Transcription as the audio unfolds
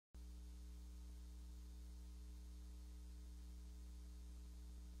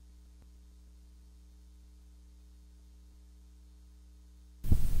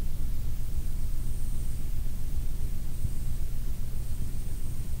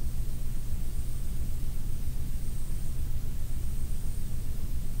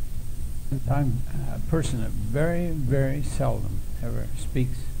I'm a person that very, very seldom ever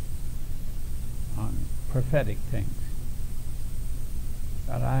speaks on prophetic things.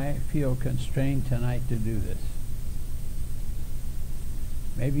 But I feel constrained tonight to do this.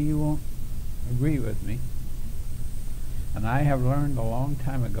 Maybe you won't agree with me. And I have learned a long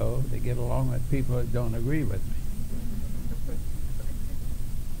time ago to get along with people that don't agree with me.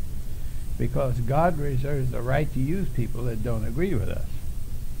 Because God reserves the right to use people that don't agree with us.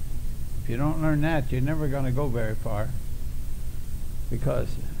 If you don't learn that, you're never going to go very far.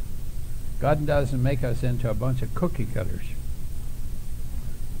 Because God doesn't make us into a bunch of cookie cutters.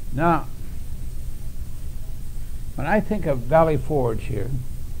 Now, when I think of Valley Forge here,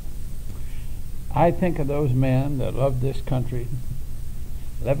 I think of those men that love this country,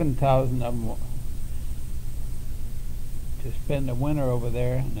 11,000 of them to spend the winter over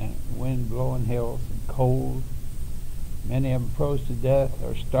there in the wind blowing hills and cold. Many of them froze to death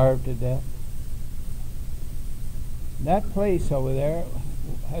or starved to death. That place over there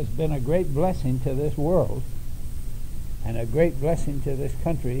has been a great blessing to this world and a great blessing to this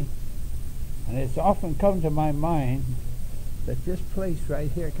country. And it's often come to my mind that this place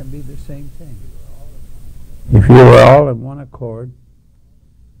right here can be the same thing. If you were all in one accord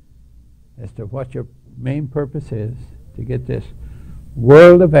as to what your main purpose is, to get this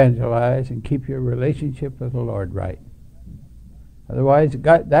world evangelized and keep your relationship with the Lord right. Otherwise,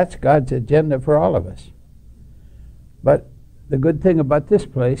 that's God's agenda for all of us. But the good thing about this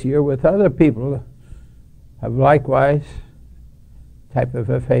place, you're with other people who have likewise type of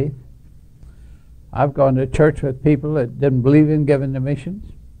a faith. I've gone to church with people that didn't believe in giving to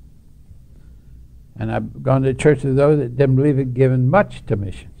missions. And I've gone to church with those that didn't believe in giving much to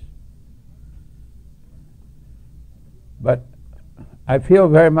missions. But I feel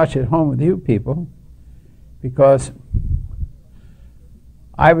very much at home with you people because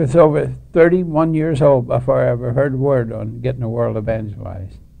I was over 31 years old before I ever heard a word on getting the world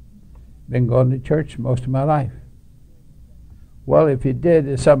evangelized. Been going to church most of my life. Well, if you did,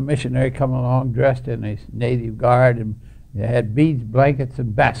 there's some missionary come along dressed in a native garb and they had beads, blankets,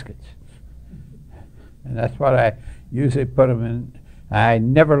 and baskets. And that's what I usually put them in. I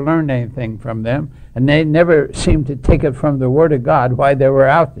never learned anything from them, and they never seemed to take it from the Word of God why they were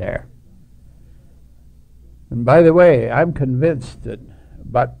out there. And by the way, I'm convinced that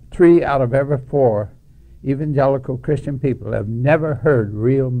about 3 out of every 4 evangelical Christian people have never heard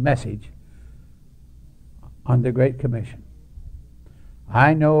real message on the Great Commission.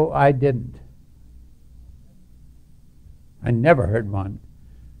 I know I didn't. I never heard one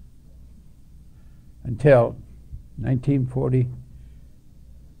until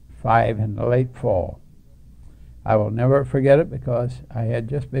 1945 in the late fall. I will never forget it because I had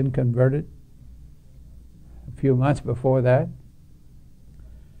just been converted a few months before that.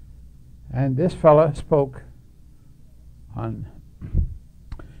 And this fellow spoke on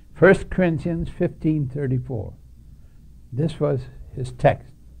 1 Corinthians 15:34. This was his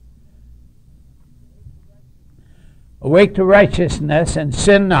text. Awake to righteousness and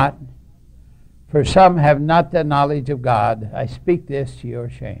sin not, for some have not the knowledge of God. I speak this to your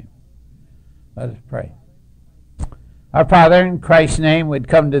shame. Let us pray. Our Father, in Christ's name, we'd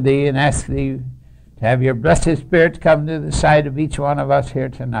come to Thee and ask Thee to have Your blessed Spirit come to the side of each one of us here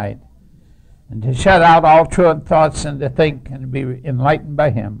tonight, and to shut out all truant thoughts and to think and be enlightened by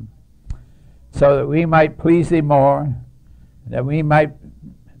Him, so that we might please Thee more, that we might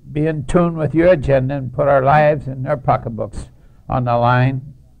be in tune with Your agenda and put our lives and our pocketbooks on the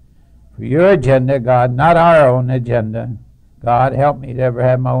line for Your agenda, God, not our own agenda. God, help me to ever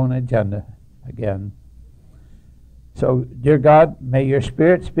have my own agenda again. So, dear God, may Your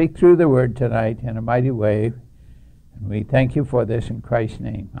Spirit speak through the Word tonight in a mighty way, and we thank You for this in Christ's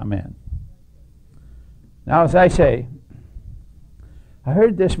name. Amen. Now, as I say, I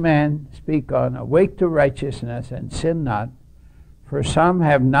heard this man speak on awake to righteousness and sin not, for some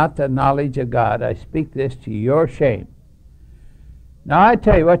have not the knowledge of God. I speak this to your shame. Now, I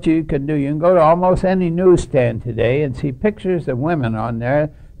tell you what you can do. You can go to almost any newsstand today and see pictures of women on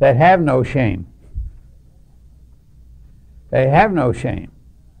there that have no shame. They have no shame.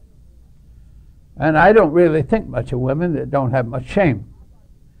 And I don't really think much of women that don't have much shame.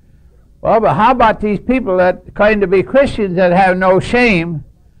 Well, but how about these people that claim to be Christians that have no shame?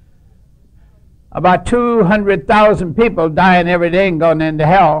 About 200,000 people dying every day and going into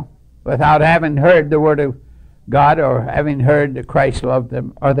hell without having heard the Word of God or having heard that Christ loved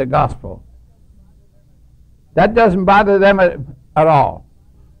them or the gospel. That doesn't bother them at all.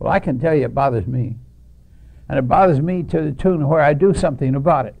 Well, I can tell you it bothers me. And it bothers me to the tune where I do something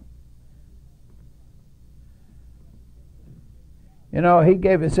about it. You know, he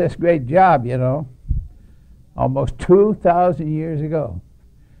gave us this great job, you know, almost 2,000 years ago.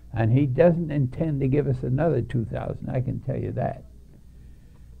 And he doesn't intend to give us another 2,000, I can tell you that.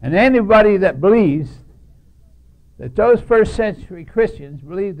 And anybody that believes that those first century Christians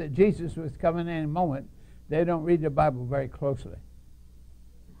believed that Jesus was coming in any moment, they don't read the Bible very closely.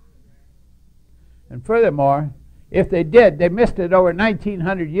 And furthermore, if they did, they missed it over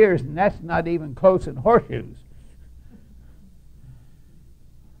 1,900 years, and that's not even close in horseshoes.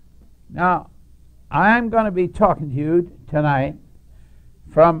 Now, I'm going to be talking to you tonight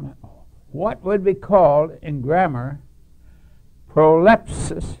from what would be called in grammar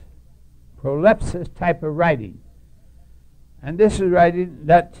prolepsis type of writing. And this is writing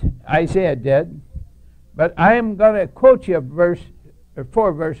that Isaiah did. But I am going to quote you a verse, or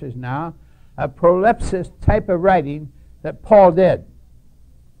 4 verses now, a prolepsis type of writing that Paul did.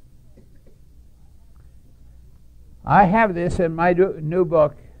 I have this in my new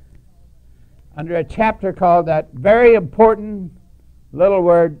book under a chapter called that very important little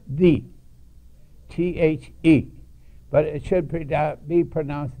word, the, T-H-E. But it should be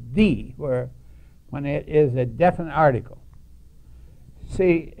pronounced the, when it is a definite article.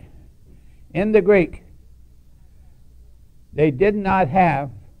 See, in the Greek, they did not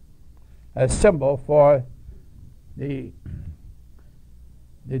have a symbol for the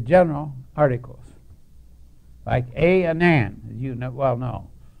general articles, like a and an, as you well know.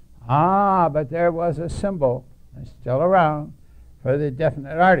 But there was a symbol, it's still around, for the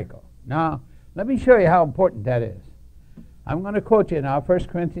definite article. Now, let me show you how important that is. I'm going to quote you now, 1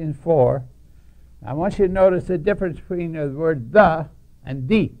 Corinthians 4. I want you to notice the difference between the word the and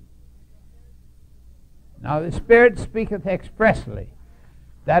the. Now the Spirit speaketh expressly,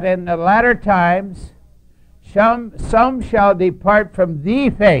 that in the latter times some shall depart from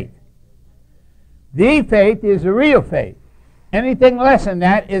the faith. The faith is the real faith. Anything less than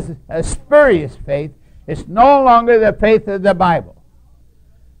that is a spurious faith. It's no longer the faith of the Bible.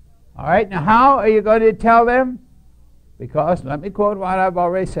 All right, now how are you going to tell them? Because, let me quote what I've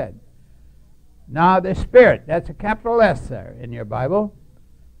already said. Now the Spirit, that's a capital S there in your Bible,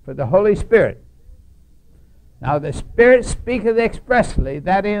 for the Holy Spirit. Now the Spirit speaketh expressly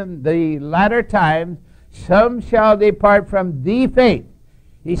that in the latter times some shall depart from the faith.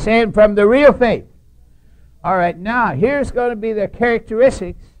 He's saying from the real faith. All right, now here's going to be the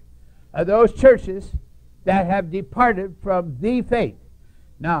characteristics of those churches that have departed from the faith.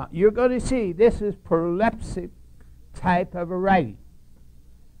 Now, you're going to see this is proleptic type of a writing.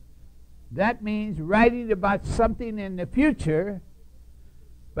 That means writing about something in the future,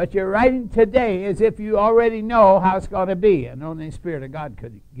 but you're writing today as if you already know how it's going to be, and only the Spirit of God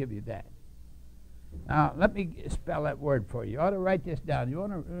could give you that. Now, let me spell that word for you. You ought to write this down. You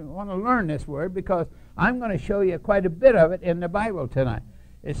want to learn this word because I'm going to show you quite a bit of it in the Bible tonight.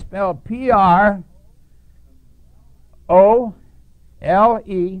 It's spelled P-R-O-L-E-P-S-I-S.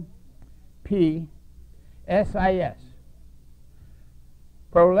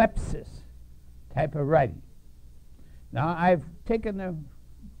 Prolepsis type of writing. Now, I've taken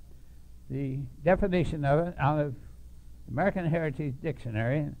the definition of it out of American Heritage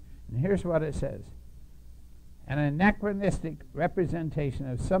Dictionary, and here's what it says. An anachronistic representation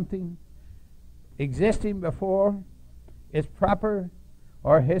of something existing before its proper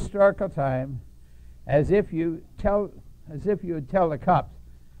or historical time, as if you would tell the cops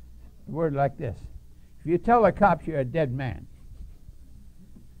a word like this. If you tell the cops you're a dead man,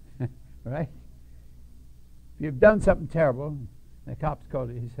 right? If you've done something terrible, the cops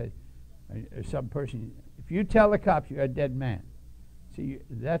called it, he said, or some person, if you tell the cops you're a dead man, see,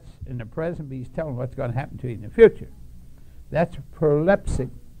 that's in the present, but he's telling what's going to happen to you in the future. That's a proleptic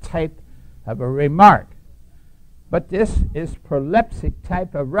type of a remark. But this is proleptic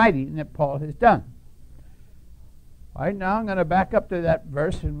type of writing that Paul has done. All right, now I'm going to back up to that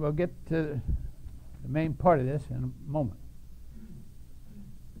verse, and we'll get to the main part of this in a moment.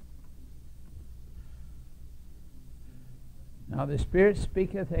 Now the Spirit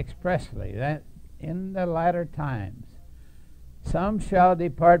speaketh expressly that in the latter times some shall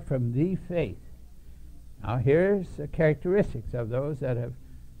depart from the faith. Now here's the characteristics of those that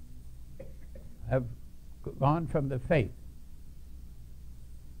have gone from the faith.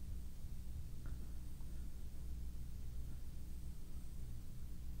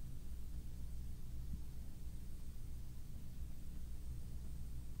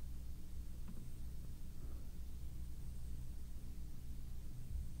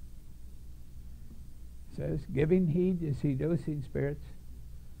 Says, giving heed to seducing spirits,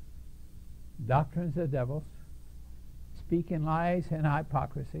 doctrines of devils, speaking lies and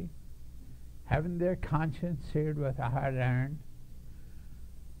hypocrisy, having their conscience seared with a hot iron,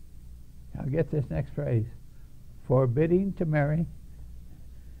 Now get this next phrase. Forbidding to marry,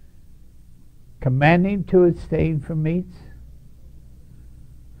 commanding to abstain from meats.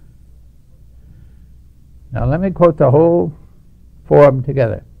 Now let me quote the whole four of them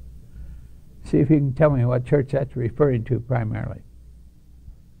together. See if you can tell me what church that's referring to primarily.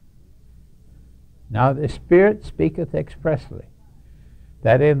 Now the Spirit speaketh expressly,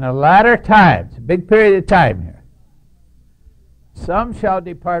 that in the latter times, a big period of time here, some shall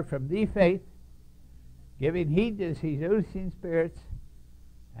depart from the faith, giving heed to seducing spirits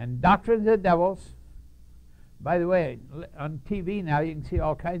and doctrines of devils. By the way, on TV now you can see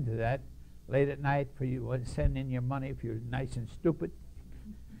all kinds of that late at night for you to send in your money if you're nice and stupid.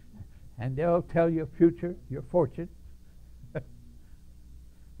 And they'll tell your future, your fortune.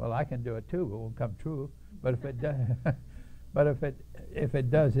 Well, I can do it too, but it won't come true. But if it does, if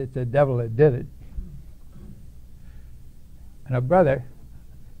it does, it's the devil that did it. Now, brother,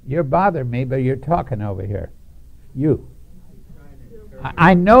 you're bothering me, but you're talking over here. You.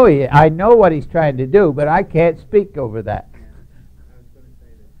 I know what he's trying to do, but I can't speak over that.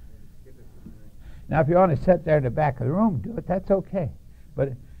 Now, if you want to sit there in the back of the room and do it, that's okay.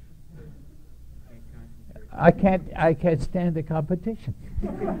 But I can't stand the competition.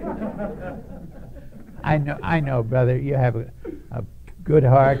 I know, brother. You have a good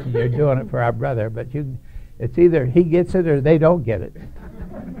heart, and you're doing it for our brother. But it's either he gets it or they don't get it.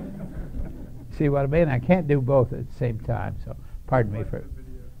 See what I mean? I can't do both at the same time. So, pardon me for.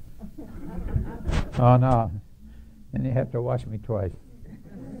 Oh no! Then you have to watch me twice.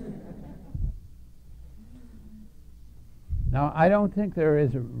 Now, I don't think there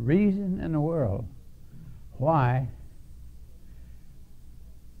is a reason in the world why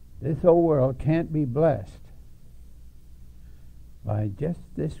this whole world can't be blessed by just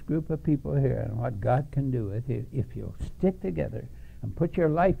this group of people here and what God can do with it if you'll stick together and put your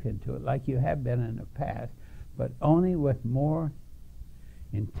life into it like you have been in the past, but only with more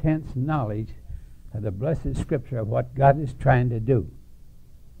intense knowledge of the blessed Scripture of what God is trying to do,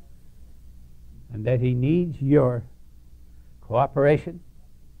 and that He needs your cooperation,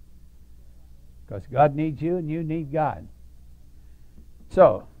 because God needs you and you need God.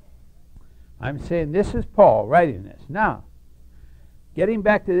 So, I'm saying this is Paul writing this. Now, getting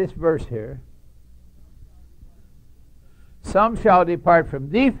back to this verse here, some shall depart from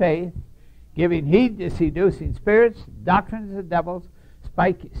the faith, giving heed to seducing spirits, doctrines of devils,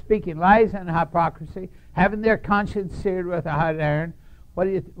 speaking lies and hypocrisy, having their conscience seared with a hot iron. What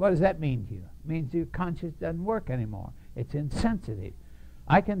does that mean to you? It means your conscience doesn't work anymore. It's insensitive.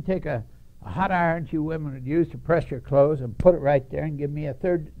 I can take a hot iron you women would use to press your clothes and put it right there and give me a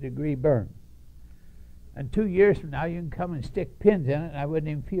 3rd-degree burn. And 2 years from now, you can come and stick pins in it and I wouldn't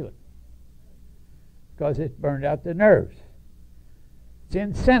even feel it, because it's burned out the nerves. It's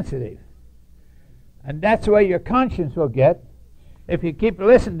insensitive. And that's the way your conscience will get if you keep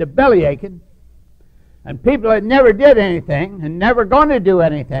listening to belly aching and people that never did anything and never going to do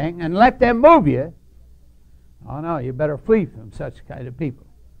anything and let them move you. Oh no, you better flee from such kind of people.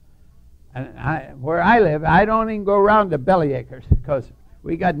 And where I live, I don't even go around the belly achers, because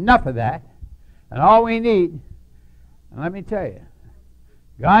we got enough of that. And all we need, and let me tell you,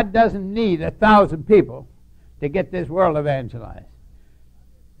 God doesn't need 1,000 people to get this world evangelized.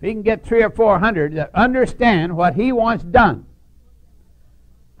 If He can get 300 or 400 that understand what He wants done,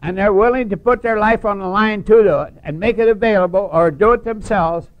 and they're willing to put their life on the line to do it and make it available or do it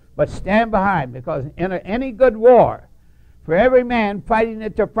themselves, but stand behind, because in any good war, for every man fighting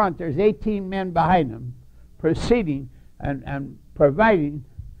at the front, there's 18 men behind them, proceeding and providing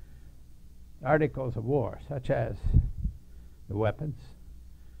articles of war, such as the weapons,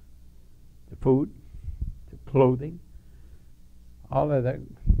 the food, the clothing, all of the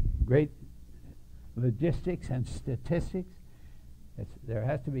great logistics and statistics. There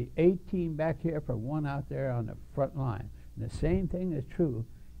has to be 18 back here for one out there on the front line. And the same thing is true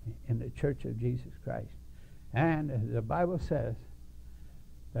in the Church of Jesus Christ. And as the Bible says,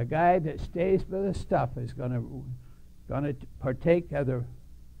 the guy that stays with the stuff is going to partake of the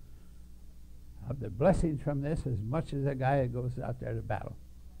blessings from this as much as the guy that goes out there to battle.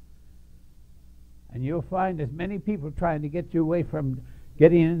 And you'll find as many people trying to get you away from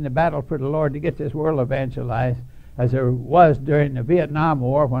getting in the battle for the Lord to get this world evangelized as there was during the Vietnam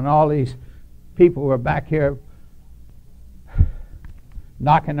War, when all these people were back here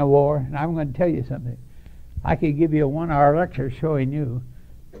knocking the war. And I'm going to tell you something. I could give you a 1-hour lecture showing you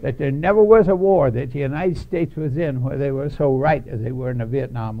that there never was a war that the United States was in where they were so right as they were in the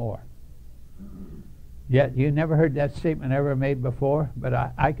Vietnam War. Yet you never heard that statement ever made before, but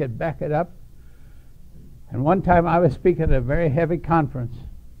I could back it up. And one time I was speaking at a very heavy conference,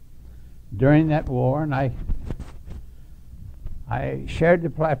 during that war, and I shared the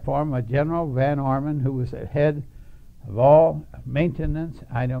platform with General Van Orman, who was the head of all maintenance.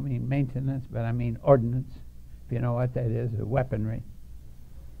 I don't mean maintenance, but I mean ordnance, if you know what that is, the weaponry,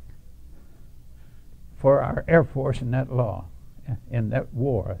 for our Air Force in that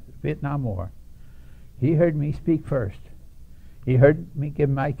war, Vietnam War. He heard me speak first. He heard me give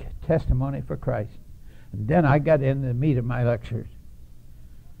my testimony for Christ. And then I got into the meat of my lectures.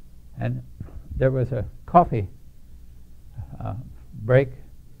 And there was a coffee break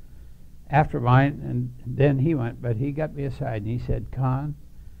after mine, and then he went, but he got me aside and he said, Conn,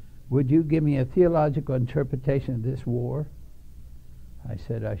 would you give me a theological interpretation of this war? I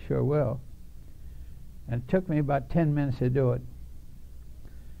said, I sure will. And it took me about 10 minutes to do it.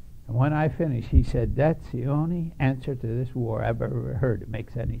 And when I finished, he said, that's the only answer to this war I've ever heard that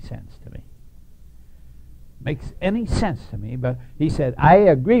makes any sense to me. Makes any sense to me, but he said, I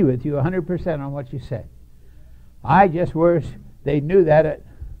agree with you 100% on what you said. I just wish they knew that at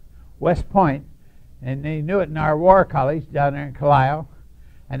West Point, and they knew it in our war college down there in Carlisle,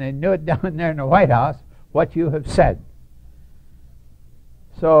 and they knew it down there in the White House, what you have said.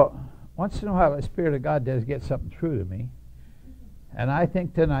 So once in a while the Spirit of God does get something through to me, and I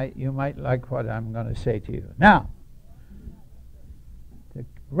think tonight you might like what I'm going to say to you. Now, the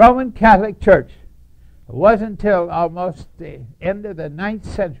Roman Catholic Church, it wasn't until almost the end of the 9th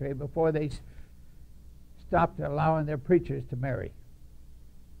century before they stopped allowing their preachers to marry.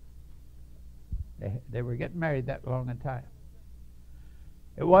 They were getting married that long a time.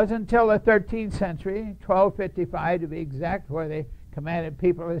 It wasn't until the 13th century, 1255 to be exact, where they commanded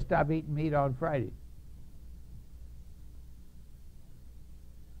people to stop eating meat on Friday.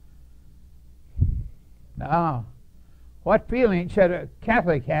 Now, what feeling should a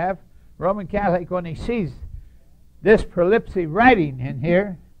Catholic have, Roman Catholic, when he sees this prolipsy writing in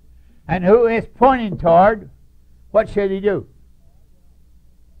here, and who is pointing toward? What should he do?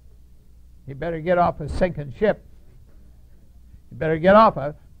 He better get off a sinking ship. He better get off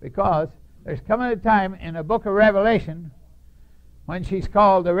of it, because there's coming a time in the book of Revelation when she's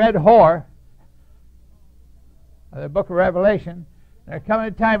called the red whore of the book of Revelation. There's coming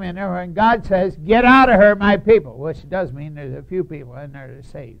a time in there when God says, get out of her, my people, which does mean there's a few people in there that are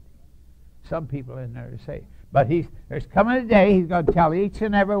saved. Some people in there are saved. But there's coming a day he's going to tell each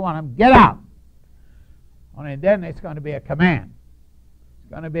and every one of them, get out. Only then it's going to be a command. It's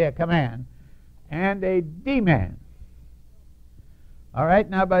going to be a command and a demand. All right,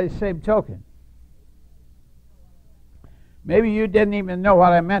 now by the same token, maybe you didn't even know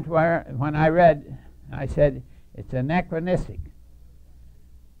what I meant when I read, I said, it's anachronistic.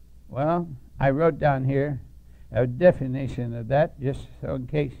 Well, I wrote down here a definition of that, just so in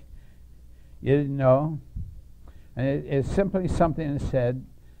case you didn't know. And it is simply something that said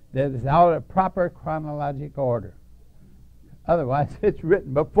that is out of proper chronological order. Otherwise, it's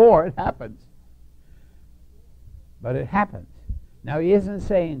written before it happens. But it happens. Now, he isn't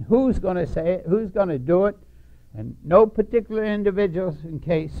saying who's going to say it, who's going to do it, and no particular individuals in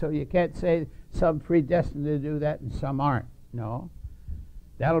case, so you can't say some predestined to do that and some aren't. No.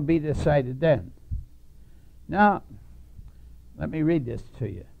 That'll be decided then. Now, let me read this to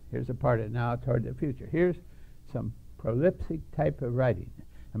you. Here's a part of it now toward the future. Here's some prolipsic type of writing.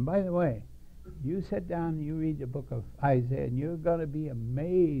 And by the way, you sit down and you read the book of Isaiah, and you're going to be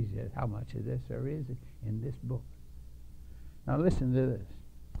amazed at how much of this there is in this book. Now listen to this.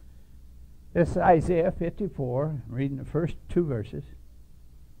 This is Isaiah 54. I'm reading the first 2 verses.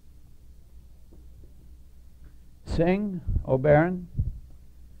 Sing, O barren,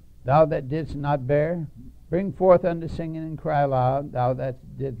 thou that didst not bear. Bring forth unto singing and cry aloud, thou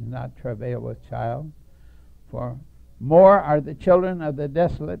that didst not travail with child. For more are the children of the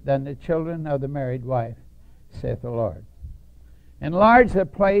desolate than the children of the married wife, saith the Lord. Enlarge the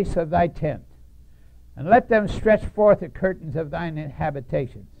place of thy tent, and let them stretch forth the curtains of thine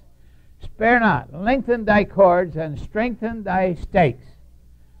habitations. Spare not, lengthen thy cords, and strengthen thy stakes.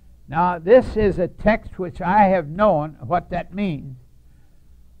 Now, this is a text which I have known what that means.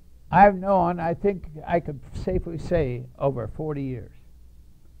 I've known, I think I could safely say, over 40 years.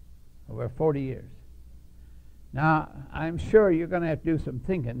 Over 40 years. Now, I'm sure you're going to have to do some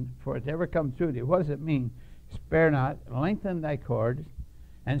thinking for it to ever come through to you. What does it mean? Spare not, lengthen thy cords,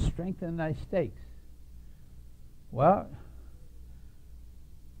 and strengthen thy stakes. Well,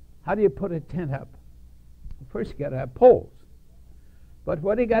 how do you put a tent up? First, you got to have poles. But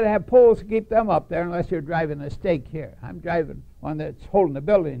what do you got to have poles to keep them up there unless you're driving a stake here? I'm driving one that's holding the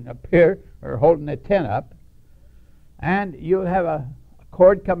building up here or holding the tent up. And you'll have a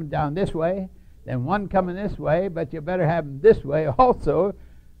cord coming down this way, then one coming this way, but you better have them this way also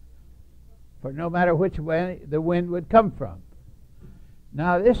for no matter which way the wind would come from.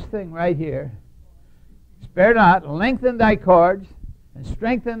 Now this thing right here, spare not, lengthen thy cords, and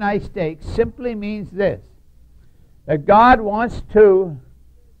strengthen thy stakes, simply means this, that God wants to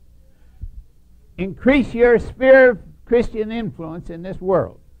increase your sphere of Christian influence in this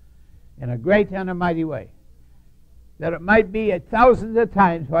world in a great and a mighty way. That it might be at thousands of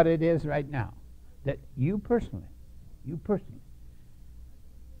times what it is right now. That you personally,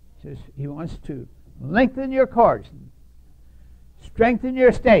 says he wants to lengthen your cords, strengthen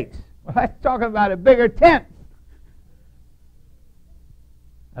your stakes. Well, that's talking about a bigger tent,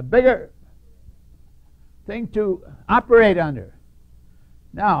 a bigger thing to operate under.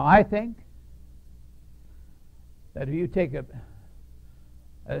 Now, I think that if you take a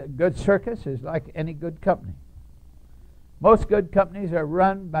good circus is like any good company. Most good companies are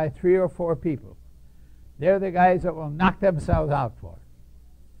run by 3 or 4 people. They're the guys that will knock themselves out for it.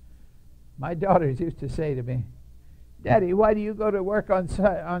 My daughters used to say to me, Daddy, why do you go to work on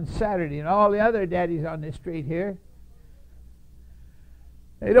Saturday and all the other daddies on the street here,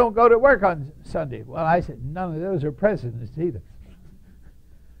 they don't go to work on Sunday? Well, I said, none of those are presidents either.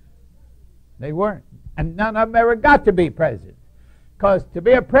 They weren't. And none of them ever got to be president. Because to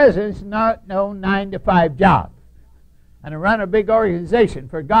be a president is not no 9-to-5 job. And to run a big organization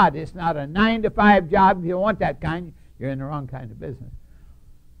for God, it's not a 9-to-5 job. If you want that kind, you're in the wrong kind of business.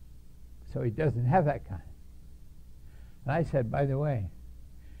 So he doesn't have that kind. And I said, by the way,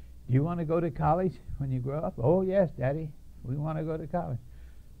 do you want to go to college when you grow up? Oh, yes, Daddy, we want to go to college.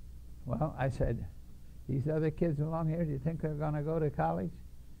 Well, I said, these other kids along here, do you think they're going to go to college?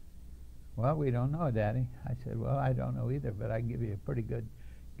 Well, we don't know, Daddy. I said, well, I don't know either, but I can give you a pretty good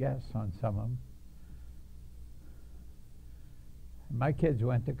guess on some of them. My kids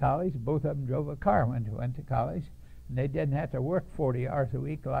went to college. Both of them drove a car when they went to college. And they didn't have to work 40 hours a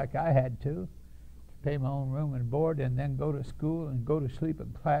week like I had to pay my own room and board and then go to school and go to sleep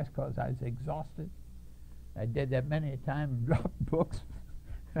in class because I was exhausted. I did that many a time and dropped books.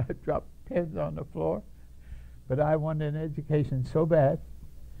 I dropped pens on the floor. But I wanted an education so bad.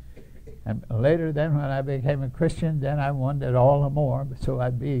 And later then when I became a Christian, then I wanted it all the more. So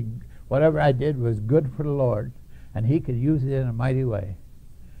whatever I did was good for the Lord. And he could use it in a mighty way.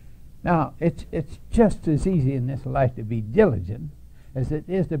 Now, it's just as easy in this life to be diligent as it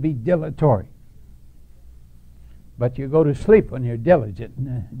is to be dilatory. But you go to sleep when you're diligent. And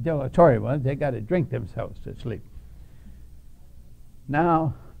the dilatory ones, they got to drink themselves to sleep.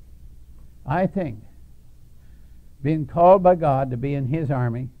 Now, I think being called by God to be in his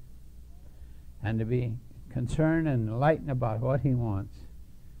army and to be concerned and enlightened about what he wants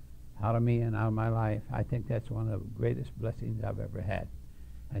out of me and out of my life, I think that's one of the greatest blessings I've ever had,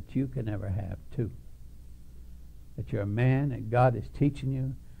 that you can ever have too. That you're a man, that God is teaching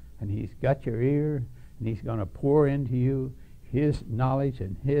you, and he's got your ear, and he's going to pour into you his knowledge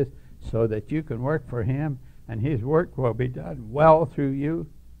and his, so that you can work for him, and his work will be done well through you.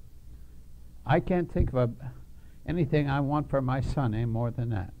 I can't think of anything I want for my son any more than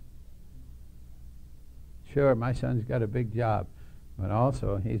that. Sure, my son's got a big job, but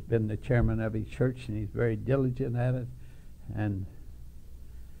also he's been the chairman of his church, and he's very diligent at it. And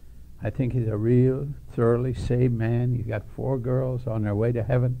I think he's a real, thoroughly saved man. He's got 4 girls on their way to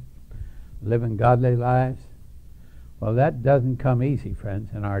heaven, living godly lives. Well, that doesn't come easy, friends,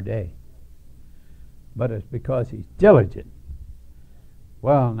 in our day. But it's because he's diligent.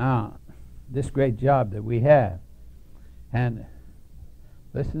 Well, now, this great job that we have. And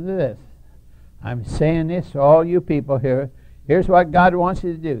listen to this. I'm saying this to all you people here. Here's what God wants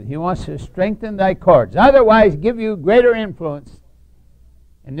you to do. He wants to strengthen thy cords. Otherwise, give you greater influence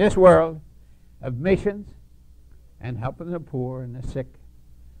in this world of missions and helping the poor and the sick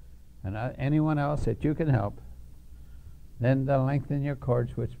and anyone else that you can help. Then to lengthen your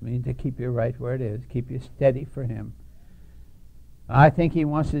cords, which means to keep you right where it is, keep you steady for him. I think he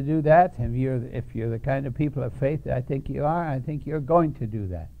wants to do that. And if you're the kind of people of faith that I think you are, I think you're going to do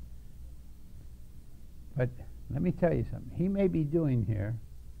that. But let me tell you something. He may be doing here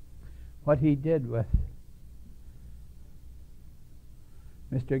what he did with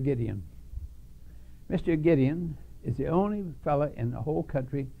Mr. Gideon. Mr. Gideon is the only fellow in the whole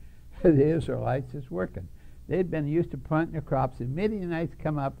country for the Israelites that's working. They'd been used to planting their crops, and Midianites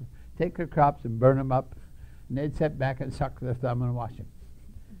come up, take their crops and burn them up, and they'd sit back and suck their thumb and watch them.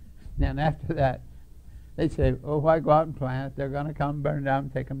 Then after that, they'd say, oh, why go out and plant it? They're going to come, burn down,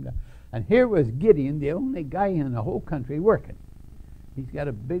 take them down. And here was Gideon, the only guy in the whole country working. He's got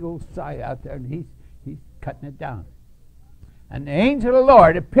a big old scythe out there, and he's cutting it down. And the angel of the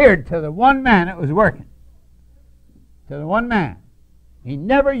Lord appeared to the one man that was working. To the one man. He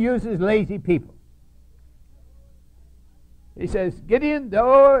never uses lazy people. He says, Gideon,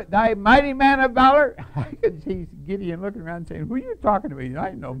 thy mighty man of valor. I could see Gideon looking around saying, who are you talking to me? I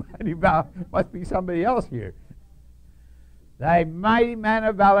ain't no mighty valor. Must be somebody else here. Thy mighty man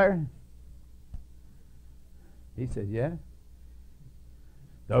of valor. He says, yeah.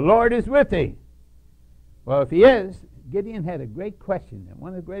 The Lord is with thee. Well, if he is, Gideon had a great question, and one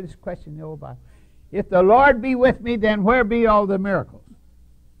of the greatest questions in the whole Bible. If the Lord be with me, then where be all the miracles?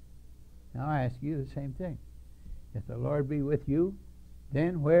 Now I ask you the same thing. If the Lord be with you,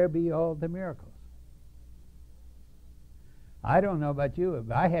 then where be all the miracles? I don't know about you. If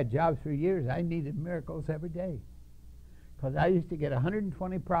I had jobs for years, I needed miracles every day. Because I used to get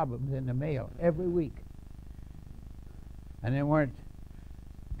 120 problems in the mail every week. And they weren't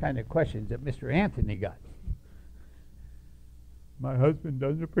kind of questions that Mr. Anthony got. My husband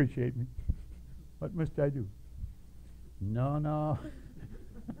doesn't appreciate me. What must I do? No.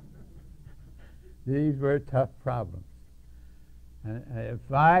 These were tough problems. And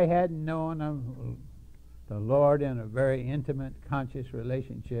if I hadn't known of the Lord in a very intimate, conscious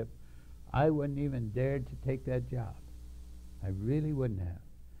relationship, I wouldn't even dared to take that job. I really wouldn't have.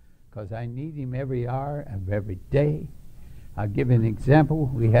 Because I need him every hour of every day. I'll give you an example.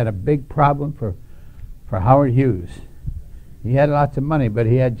 We had a big problem for Howard Hughes. He had lots of money, but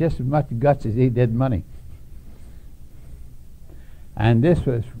he had just as much guts as he did money. And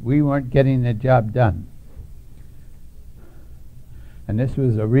we weren't getting the job done. And this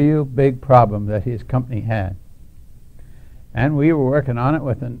was a real big problem that his company had. And we were working on it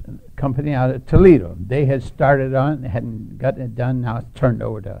with a company out of Toledo. They had started on it, they hadn't gotten it done, now it's turned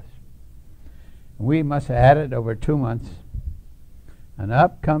over to us. And we must have had it over 2 months. And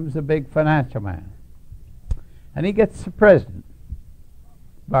up comes the big financial man. And he gets the president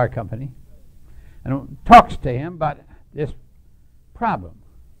of our company and talks to him about this problem.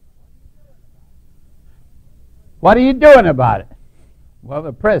 What are you doing about it? Well,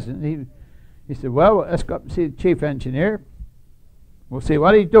 the president, he said, well, let's go up and see the chief engineer. We'll see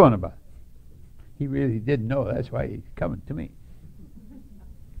what he's doing about it. He really didn't know. That's why he's coming to me.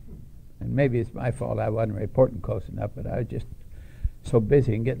 And maybe it's my fault I wasn't reporting close enough, but I was just so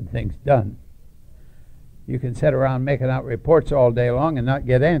busy in getting things done. You can sit around making out reports all day long and not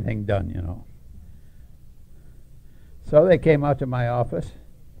get anything done, you know. So they came out to my office.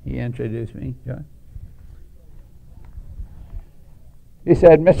 He introduced me, John. He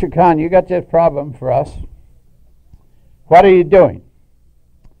said, Mr. Conn, you got this problem for us. What are you doing?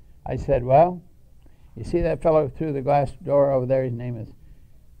 I said, well, you see that fellow through the glass door over there? His name is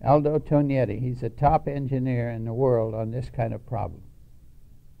Aldo Tonietti. He's the top engineer in the world on this kind of problem.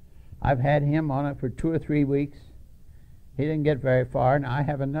 I've had him on it for 2 or 3 weeks. He didn't get very far. Now I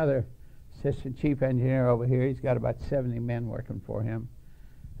have another assistant chief engineer over here. He's got about 70 men working for him.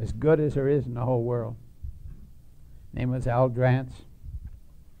 As good as there is in the whole world. Name was Al Drance.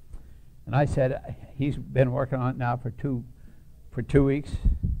 And I said, he's been working on it now for two weeks.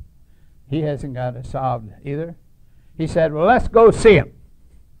 He hasn't got it solved either. He said, well, let's go see him.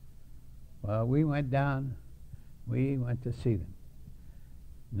 Well, we went down. We went to see them.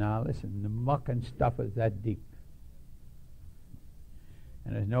 Now, listen, the muck and stuff is that deep.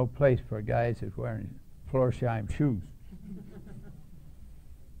 And there's no place for guys that's wearing Florsheim shoes.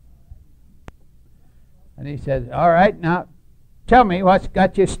 And he says, all right, now, tell me what's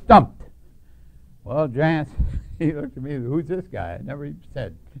got you stumped. Well, Drance, he looked at me, who's this guy? I never even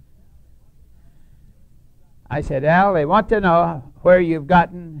said. I said, Al, they want to know where you've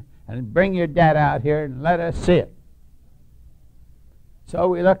gotten, and bring your data out here and let us see it. So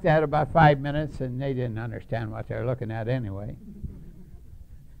we looked at it about 5 minutes, and they didn't understand what they were looking at anyway.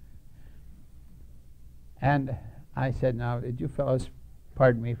 And I said, now, did you fellows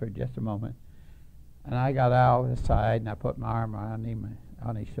pardon me for just a moment? And I got Al aside, and I put my arm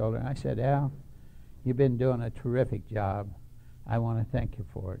on his shoulder. And I said, Al, you've been doing a terrific job. I want to thank you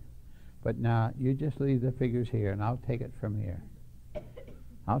for it. But now, you just leave the figures here, and I'll take it from here.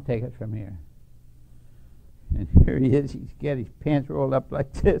 I'll take it from here. And here he is. He's got his pants rolled up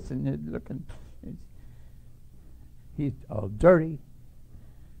like this, and he's looking. He's all dirty.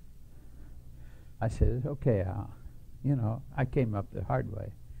 I said, it's okay, Al. You know, I came up the hard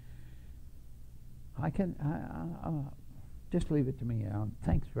way. I'll just leave it to me, Al.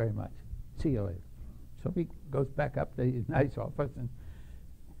 Thanks very much. See you later. So he goes back up to his nice office and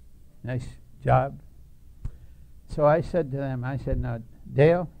nice job. So I said to them, I said, now,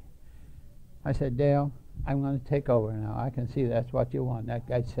 Dale, I'm going to take over now. I can see that's what you want. That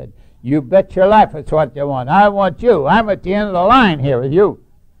guy said, you bet your life it's what you want. I want you. I'm at the end of the line here with you.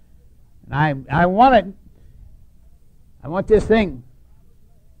 And I want it. I want this thing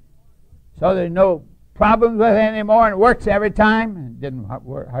So there's no problems with it anymore, and it works every time. It didn't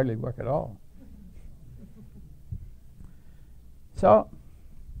hardly work at all. So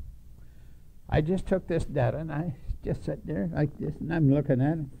I just took this data, and I just sat there like this, and I'm looking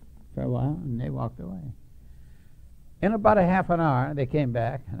at it for a while, and they walked away. In about a half an hour, they came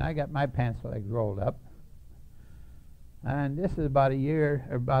back, and I got my pants legs rolled up. And this is about a year,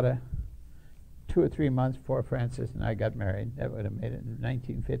 or about 2 or 3 months before Francis and I got married. That would have made it in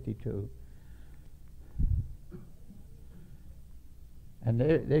 1952. And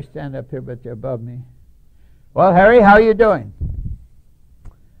they stand up here, but they're above me. Well, Harry, how are you doing?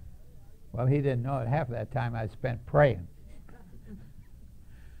 Well, he didn't know it. Half of that time I spent praying.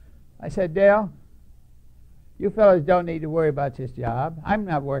 I said, Dale, you fellas don't need to worry about this job. I'm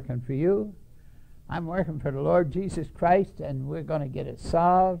not working for you. I'm working for the Lord Jesus Christ, and we're going to get it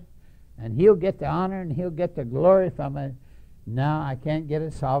solved, and He'll get the honor and He'll get the glory from it. No, I can't get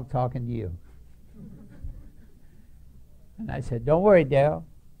it solved talking to you. And I said, don't worry, Dale.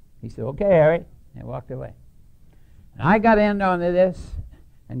 He said, okay, Harry, and walked away. And I got in onto this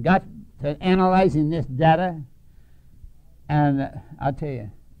and got to analyzing this data, and I'll tell you,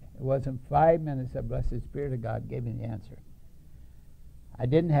 it wasn't 5 minutes the Blessed Spirit of God gave me the answer. I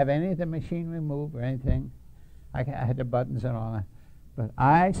didn't have any of the machinery move or anything. I had the buttons and all that. But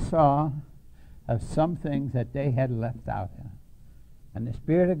I saw of some things that they had left out. And the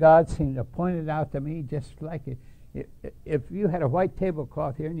Spirit of God seemed to point it out to me just like if you had a white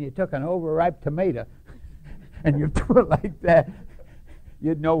tablecloth here and you took an overripe tomato and you threw it like that,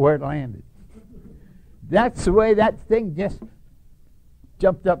 you'd know where it landed. That's the way that thing just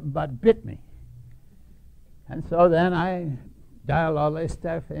jumped up and about bit me. And so then I dialed all this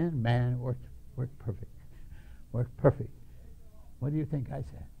stuff in. Man, it worked perfect. Worked perfect. What do you think I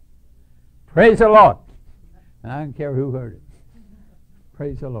said? Praise the Lord. And I don't care who heard it.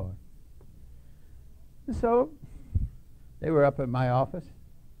 Praise the Lord. And so they were up in my office,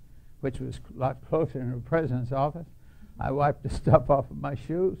 which was a lot closer than the president's office. I wiped the stuff off of my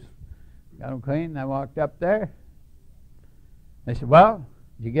shoes, got them clean, and I walked up there. They said, well,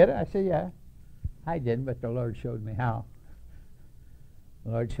 did you get it? I said, yeah. I didn't, but the Lord showed me how.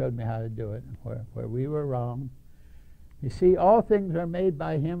 The Lord showed me how to do it, where we were wrong. You see, all things are made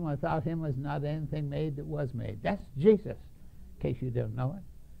by Him. Without Him was not anything made that was made. That's Jesus, in case you didn't know it.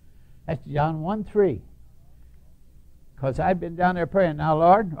 That's John 1:3. Because I've been down there praying, now,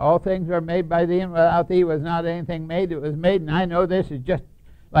 Lord, all things are made by Thee, and without Thee was not anything made that was made. And I know this is just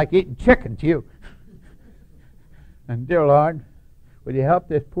like eating chicken to you. And dear Lord, would you help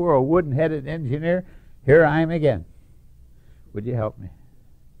this poor old wooden-headed engineer? Here I am again. Would you help me?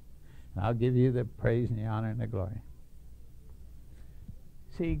 And I'll give you the praise and the honor and the glory.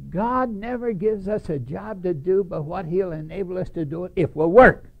 See, God never gives us a job to do, but what He'll enable us to do it if we'll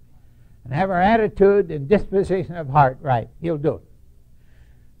work and have our attitude and disposition of heart right. He'll do it.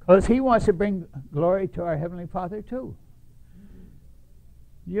 Because He wants to bring glory to our Heavenly Father too.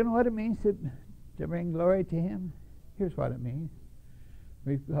 Do you know what it means to bring glory to Him? Here's what it means.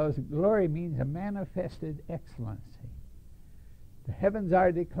 Because glory means a manifested excellency. The heavens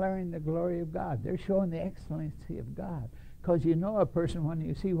are declaring the glory of God. They're showing the excellency of God. Because you know a person when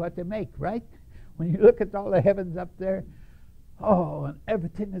you see what they make, right? When you look at all the heavens up there, oh, and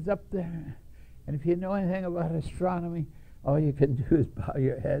everything is up there. And if you know anything about astronomy, all you can do is bow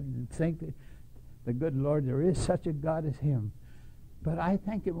your head and think that the good Lord, there is such a God as Him. But I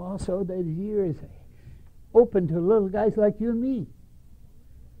thank Him also that His ear is open to little guys like you and me.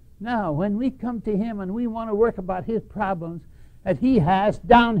 Now, when we come to Him and we want to work about His problems that He has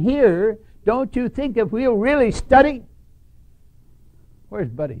down here, don't you think if we'll really study? Where's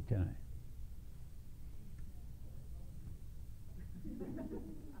Buddy tonight?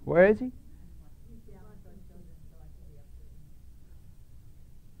 Where is he?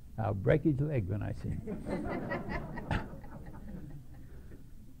 I'll break his leg when I see him.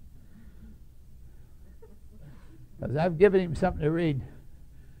 Because I've given him something to read.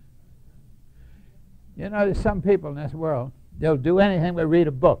 You know, there's some people in this world, they'll do anything but read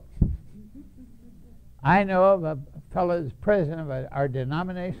a book. I know of a fellow who's president of our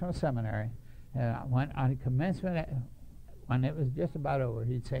denominational seminary, and when on commencement, when it was just about over,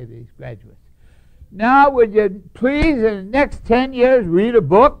 he'd say to these graduates, now would you please in the next 10 years read a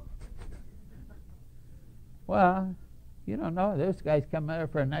book? Well, you don't know, those guys come there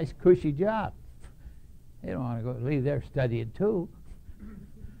for a nice cushy job. They don't want to go leave there studying too.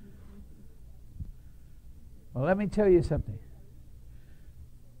 Well, let me tell you something.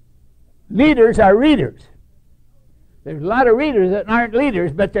 Leaders are readers. There's a lot of readers that aren't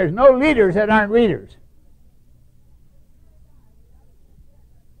leaders, but there's no leaders that aren't readers.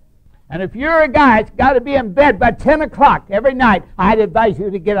 And if you're a guy that's got to be in bed by 10 o'clock every night, I'd advise you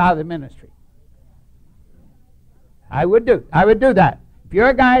to get out of the ministry. I would do that. If you're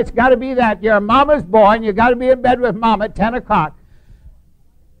a guy that's got to be that, you're a mama's boy, and you got to be in bed with mama at 10 o'clock.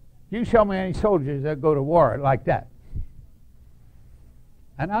 You show me any soldiers that go to war like that.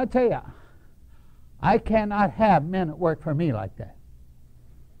 And I'll tell you, I cannot have men that work for me like that.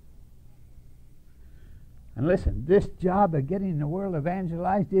 And listen, this job of getting the world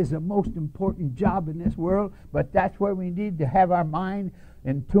evangelized is the most important job in this world, but that's where we need to have our mind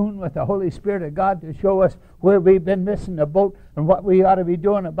in tune with the Holy Spirit of God to show us where we've been missing the boat and what we ought to be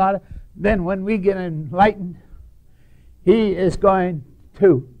doing about it. Then when we get enlightened, He is going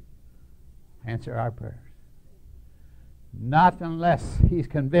to answer our prayers. Not unless He's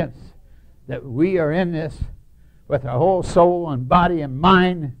convinced that we are in this with our whole soul and body and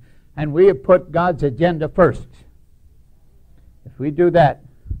mind, and we have put God's agenda first. If we do that,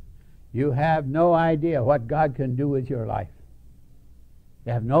 you have no idea what God can do with your life.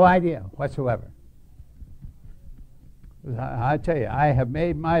 You have no idea whatsoever. I tell you, I have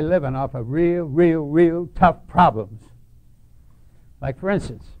made my living off of real tough problems. Like, for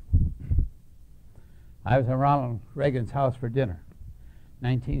instance, I was in Ronald Reagan's house for dinner,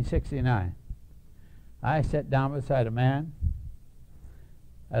 1969. I sat down beside a man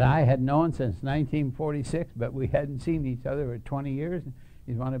that I had known since 1946, but we hadn't seen each other for 20 years.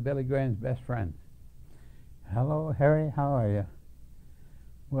 He's one of Billy Graham's best friends. Hello, Harry, how are you?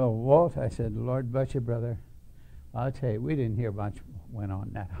 Well, Walt, I said, Lord bless you, brother. I'll tell you, we didn't hear much went on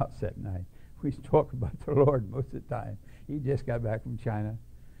in that house that night. We talked about the Lord most of the time. He just got back from China,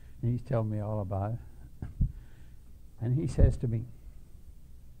 and he's telling me all about it. And he says to me,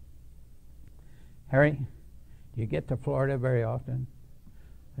 Harry, do you get to Florida very often?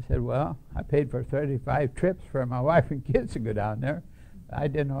 I said, well, I paid for 35 trips for my wife and kids to go down there. I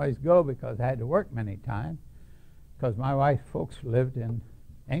didn't always go because I had to work many times, because my wife's folks lived in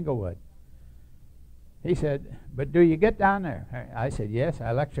Englewood. He said, but do you get down there? I said, yes,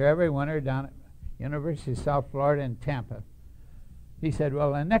 I lecture every winter down at University of South Florida in Tampa. He said,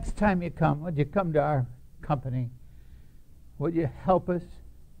 well, the next time you come, would you come to our company? Would you help us?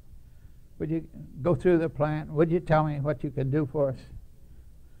 Would you go through the plant? Would you tell me what you can do for us?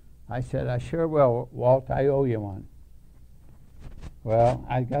 I said, I sure will, Walt. I owe you one. Well,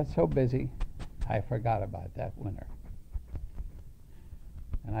 I got so busy, I forgot about that winter.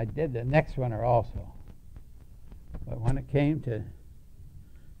 And I did the next winter also. But when it came to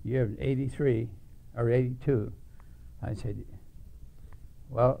year of 83 or 82, I said,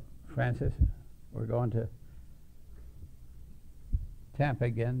 well, Francis, we're going to Tampa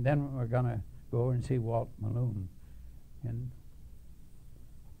again. Then we're going to go over and see Walt Malone in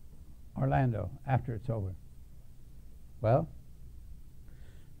Orlando after it's over. Well,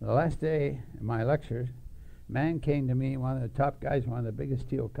 the last day of my lectures, a man came to me, one of the top guys, one of the biggest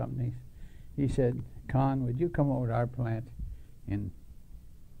steel companies. He said, Conn, would you come over to our plant in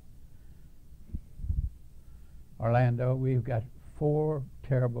Orlando? We've got 4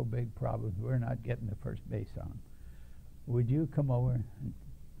 terrible big problems we're not getting the first base on. Would you come over and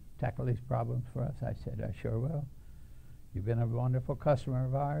tackle these problems for us? I said, I sure will. You've been a wonderful customer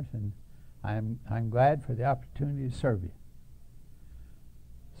of ours, and I'm glad for the opportunity to serve you.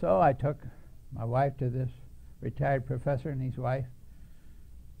 So I took my wife to this retired professor and his wife.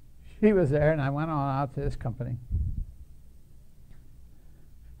 She was there, and I went on out to this company.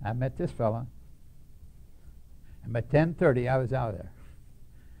 I met this fella, and by 10:30 I was out of there.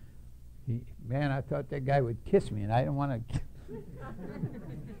 Man, I thought that guy would kiss me, and I didn't want to.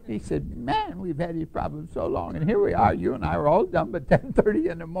 He said, man, we've had these problems so long, and here we are, you and I are all done by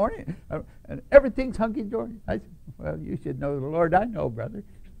 10:30 in the morning, and everything's hunky-dory. I said, well, you should know the Lord I know, brother.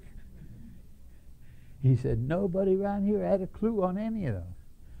 He said, nobody around here had a clue on any of those.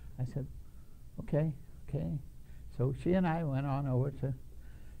 I said, okay. So she and I went on over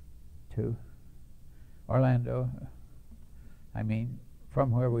to Orlando. I mean,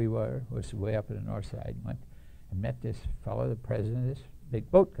 from where we were, was way up in the north side, went and met this fellow, the president of this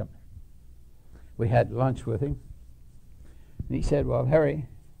big boat company. We had lunch with him. And he said, well, Harry,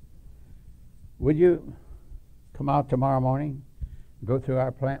 would you come out tomorrow morning, go through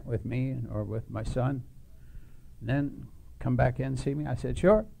our plant with me or with my son, and then come back in and see me? I said,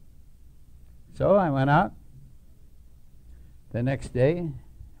 sure. So I went out the next day,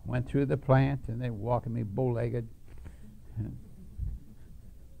 went through the plant, and they were walking me bow-legged.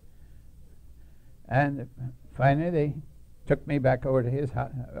 And finally, they took me back over to his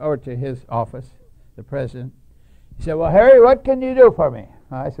office, the president. He said, well, Harry, what can you do for me?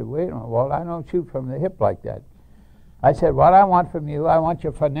 I said, wait a minute, Walt, I don't shoot from the hip like that. I said, what I want from you, I want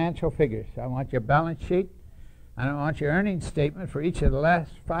your financial figures. I want your balance sheet, and I want your earnings statement for each of the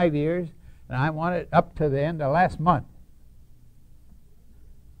last 5 years, and I want it up to the end of last month.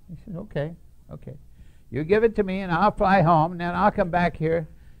 He said, okay. You give it to me, and I'll fly home, and then I'll come back here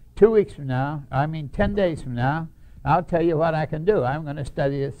 10 days from now. I'll tell you what I can do. I'm going to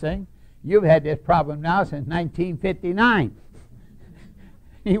study this thing. You've had this problem now since 1959.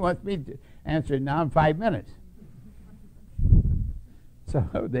 He wants me to answer it now in 5 minutes. So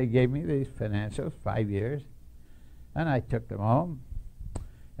they gave me these financials, 5 years, and I took them home.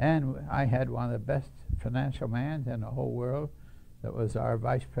 And I had one of the best financial men in the whole world that was our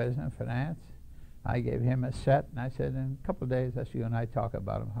vice president of finance. I gave him a set, and I said, in a couple of days, that's you and I talk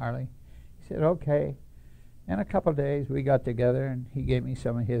about him, Harley. He said, okay. In a couple of days, we got together, and he gave me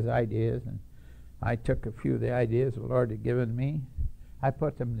some of his ideas, and I took a few of the ideas the Lord had given me. I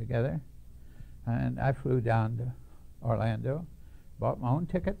put them together, and I flew down to Orlando, bought my own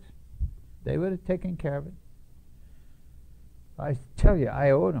tickets. They would have taken care of it. I tell you, I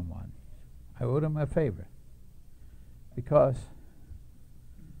owed him one. I owed him a favor, because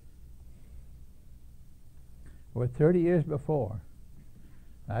for 30 years before,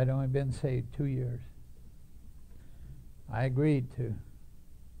 I'd only been saved 2 years. I agreed to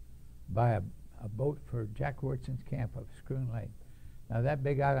buy a boat for Jack Wurtson's camp up Schroon Lake. Now that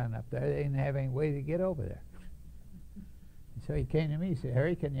big island up there, they didn't have any way to get over there. And so he came to me, he said,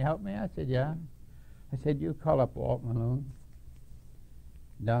 Harry, can you help me? I said, yeah. I said, you call up Walt Malone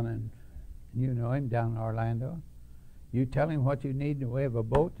down in, you know him, down in Orlando. You tell him what you need in the way of a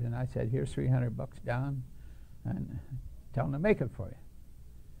boat, and I said, here's $300 down, and tell him to make it for you.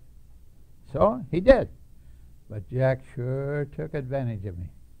 So he did. But Jack sure took advantage of me.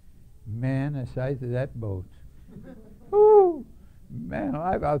 Man, the size of that boat. Ooh, man,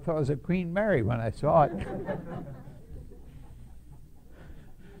 I thought it was a Queen Mary when I saw it.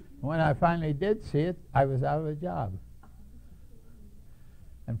 When I finally did see it, I was out of a job.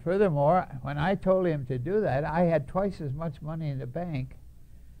 And furthermore, when I told him to do that, I had twice as much money in the bank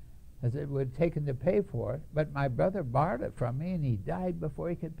as it would have taken to pay for it. But my brother borrowed it from me, and he died before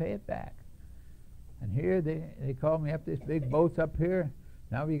he could pay it back. And here they called me up, this big boat's up here.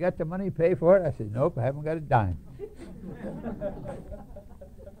 Now, have you got the money to pay for it? I said, nope, I haven't got a dime.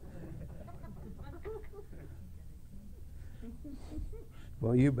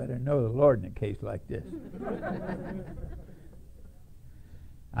 Well, you better know the Lord in a case like this.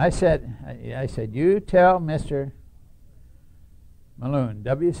 I said, you tell Mr. Malone,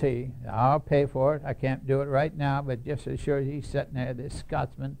 WC, I'll pay for it. I can't do it right now, but just as sure as he's sitting there, this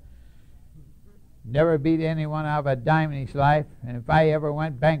Scotsman never beat anyone out of a dime in his life, and if I ever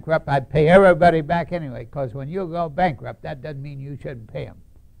went bankrupt, I'd pay everybody back anyway, because when you go bankrupt, that doesn't mean you shouldn't pay them,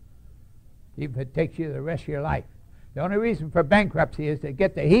 even if it takes you the rest of your life. The only reason for bankruptcy is to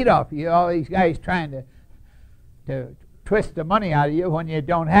get the heat off you, all these guys trying to twist the money out of you when you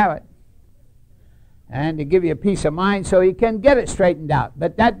don't have it, and to give you a peace of mind so you can get it straightened out.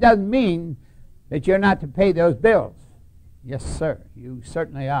 But that doesn't mean that you're not to pay those bills. Yes, sir, you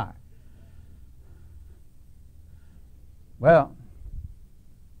certainly are. Well,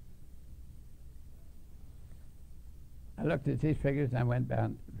 I looked at these figures, and I went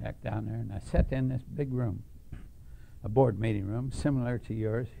back down there, and I sat in this big room, a board meeting room, similar to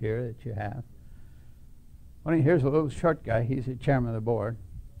yours here that you have. Only here's a little short guy. He's the chairman of the board.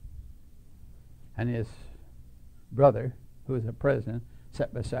 And his brother, who was the president,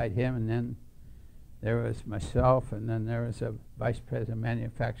 sat beside him, and then there was myself, and then there was a vice president of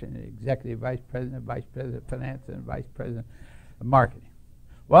manufacturing, an executive vice president of finance, and vice president of marketing.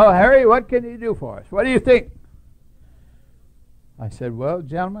 Well, Harry, what can you do for us? What do you think? I said, well,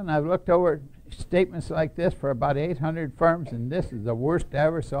 gentlemen, I've looked over statements like this for about 800 firms, and this is the worst I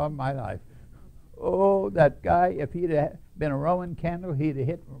ever saw in my life. Oh, that guy, if he'd have been a Roman candle, he'd have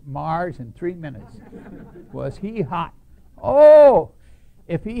hit Mars in 3 minutes. Was he hot? Oh,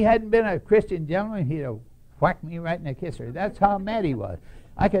 if he hadn't been a Christian gentleman, he'd have whacked me right in the kisser. That's how mad he was.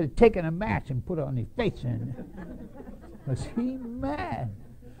 I could have taken a match and put it on his face. And was he mad?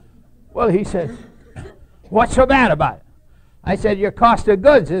 Well, he said, what's so bad about it? I said, your cost of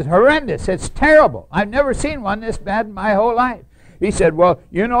goods is horrendous. It's terrible. I've never seen one this bad in my whole life. He said, well,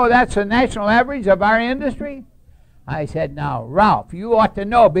 you know that's the national average of our industry? I said, now, Ralph, you ought to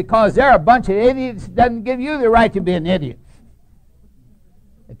know, because they're a bunch of idiots that doesn't give you the right to be an idiot.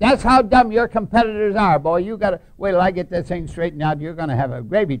 If that's how dumb your competitors are, boy, you got to wait till I get this thing straightened out. You're going to have a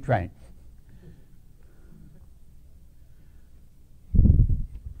gravy train.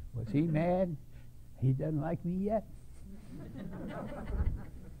 Was he mad? He doesn't like me yet.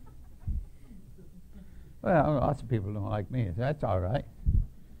 Well, lots of people don't like me. That's all right.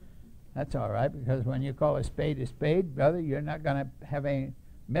 That's all right, because when you call a spade, brother, you're not going to have any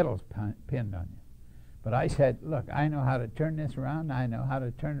medals pinned on you. But I said, look, I know how to turn this around. I know how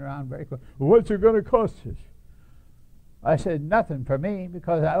to turn it around very quick. Well, what's it going to cost us? I said, nothing for me,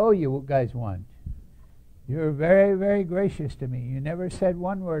 because I owe you guys one. You're very, very gracious to me. You never said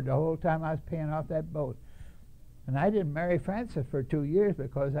one word the whole time I was paying off that boat. And I didn't marry Frances for 2 years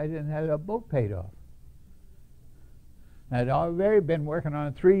because I didn't have a boat paid off. I'd already been working on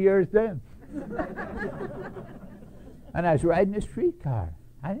it 3 years then. And I was riding a streetcar.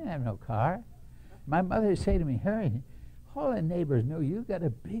 I didn't have no car. My mother would say to me, Harry, all the neighbors know you got a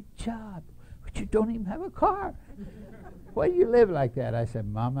big job, but you don't even have a car. Why do you live like that? I said,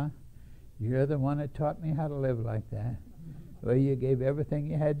 Mama, you're the one that taught me how to live like that. Well, you gave everything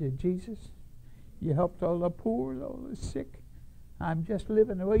you had to Jesus. You helped all the poor, all the sick. I'm just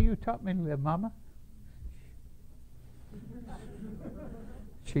living the way you taught me to live, Mama.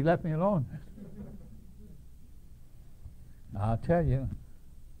 She left me alone. I'll tell you,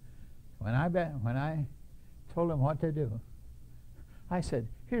 when I told him what to do, I said,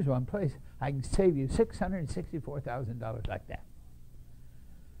 here's one place I can save you $664,000 like that.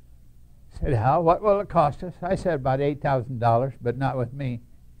 Said, how? What will it cost us? I said, about $8,000, but not with me.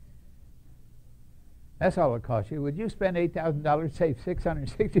 That's all it cost you. Would you spend $8,000 save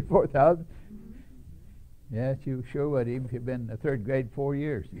 $664,000? Yes, you sure would, even if you've been in the third grade 4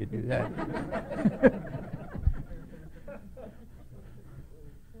 years. You'd do that.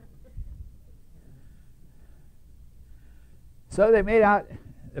 So they made out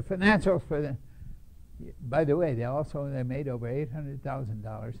the financials for the. By the way, they made over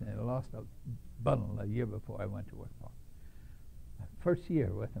 $800,000, and they lost a bundle a year before I went to work for them. First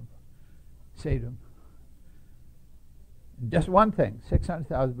year with them, saved them. Just one thing,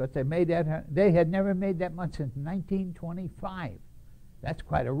 $600,000, but they made that. They had never made that much since 1925. That's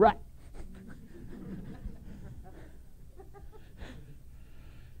quite a rut.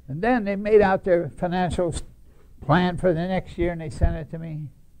 And then they made out their financial plan for the next year, and they sent it to me.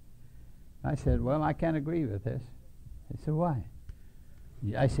 I said, well, I can't agree with this. They said, why?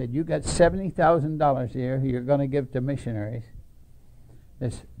 I said, you got $70,000 here you're going to give to missionaries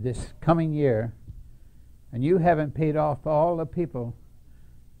this coming year, and you haven't paid off all the people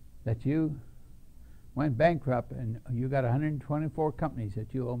that you went bankrupt, and you got 124 companies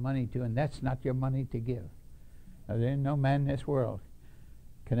that you owe money to, and that's not your money to give. Now, there ain't no man in this world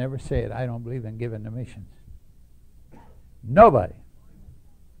can ever say it. I don't believe in giving to missions. Nobody.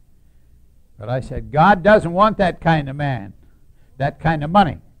 But I said, God doesn't want that kind of man, that kind of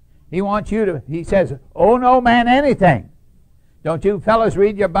money. He wants you to, he says, owe no man anything. Don't you fellas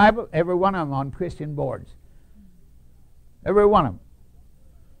read your Bible? Every one of them on Christian boards. Every one of them.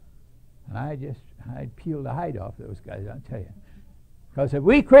 And I'd peel the hide off those guys, I'll tell you. Because if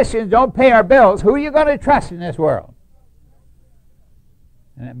we Christians don't pay our bills, who are you going to trust in this world?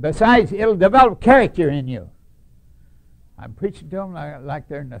 And besides, it'll develop character in you. I'm preaching to them like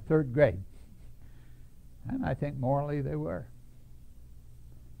they're in the third grade. And I think morally they were.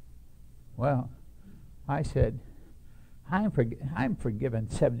 Well, I said, I'm forgiving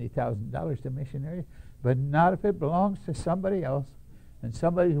 $70,000 to missionaries, but not if it belongs to somebody else, and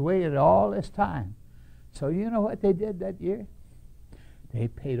somebody's waited all this time. So you know what they did that year? They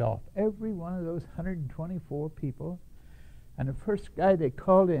paid off every one of those 124 people, and the first guy they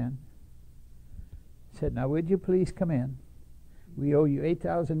called in said, now would you please come in? We owe you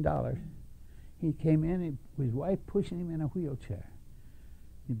 $8,000. He came in, his wife pushing him in a wheelchair.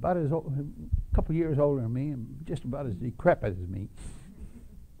 He's about a couple years older than me, and just about as decrepit as me.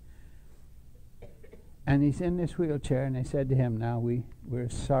 And he's in this wheelchair, and they said to him, now we're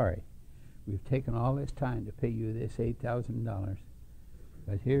sorry. We've taken all this time to pay you this $8,000,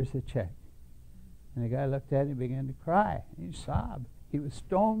 but here's the check. And the guy looked at him and began to cry. He sobbed. He was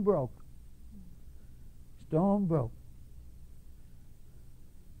stone broke. Stone broke.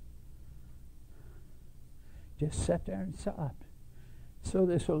 Just sat there and sobbed. So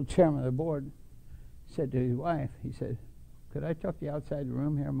this old chairman of the board said to his wife, he said, could I talk to you outside the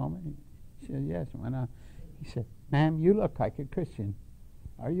room here a moment? She said, yes. And went on. He said, ma'am, you look like a Christian.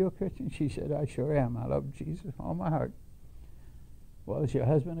 Are you a Christian? She said, I sure am. I love Jesus with all my heart. Well, is your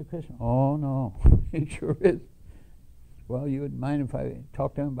husband a Christian? Oh, no. He sure is. Well, you wouldn't mind if I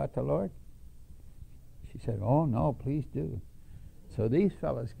talked to him about the Lord? She said, oh, no, please do. So these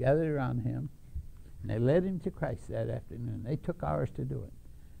fellows gathered around him, and they led him to Christ that afternoon. They took hours to do it.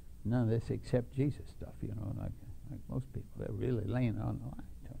 None of this except Jesus stuff, you know, like most people. They're really laying on the line.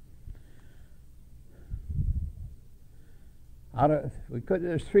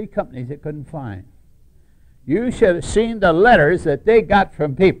 There's 3 companies they couldn't find. You should have seen the letters that they got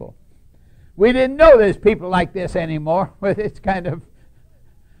from people. We didn't know there's people like this anymore with this kind of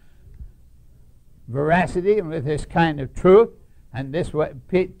veracity and with this kind of truth. And this way,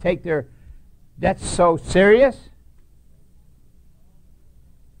 take their, that's so serious.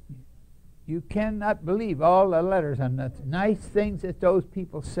 You cannot believe all the letters and the nice things that those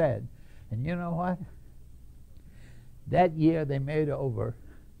people said. And you know what? That year they made over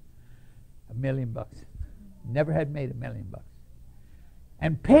 $1 million. Never had made $1 million.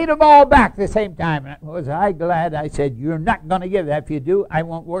 And paid them all back at the same time. And was I glad? I said, you're not going to give that. If you do, I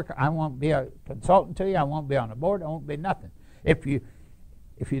won't work. I won't be a consultant to you. I won't be on the board. I won't be nothing. If you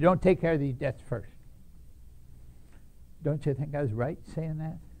don't take care of these debts first. Don't you think I was right saying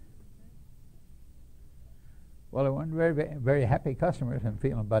that? Well, there weren't very, very happy customers and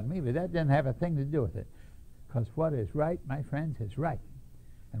feeling about me, but that didn't have a thing to do with it. Because what is right, my friends, is right.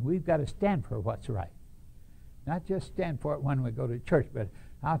 And we've got to stand for what's right. Not just stand for it when we go to church, but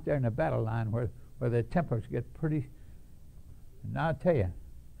out there in the battle line where the tempers get pretty. And I'll tell you,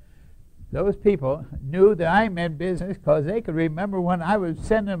 those people knew that I'm in business because they could remember when I was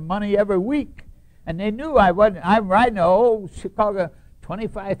sending them money every week. And they knew I wasn't. I'm riding an old Chicago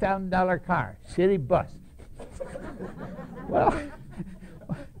 $25,000 car, city bus. Well,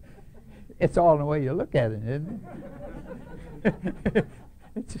 it's all in the way you look at it, isn't it?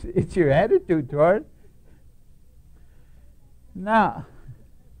 It's your attitude toward it. Now,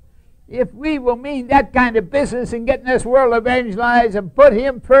 if we will mean that kind of business and getting this world evangelized and put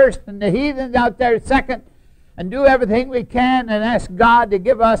him first and the heathens out there second and do everything we can and ask God to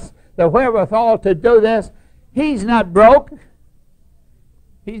give us the wherewithal to do this, he's not broke.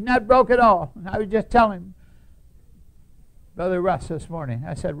 He's not broke at all. I was just telling Brother Russ this morning.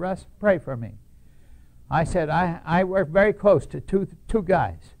 I said, Russ, pray for me. I said, I work very close to two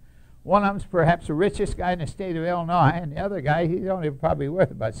guys. One of them's perhaps the richest guy in the state of Illinois, and the other guy, he's only probably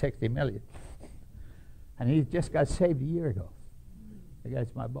worth about $60 million. And he just got saved a year ago. The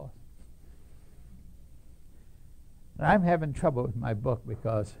guy's my boss. And I'm having trouble with my book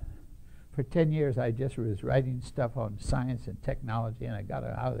because for 10 years I just was writing stuff on science and technology, and I got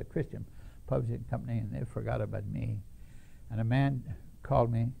it out of the Christian publishing company, and they forgot about me. And a man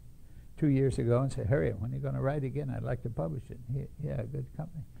called me 2 years ago and said, Harry, when are you going to write again? I'd like to publish it. Yeah, good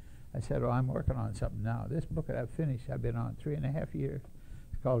company. I said, well, I'm working on something now. This book that I've finished, I've been on 3.5 years.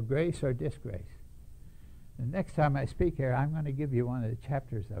 It's called Grace or Disgrace. The next time I speak here, I'm going to give you one of the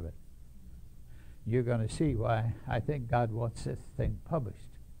chapters of it. You're going to see why I think God wants this thing published.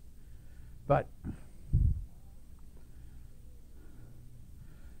 But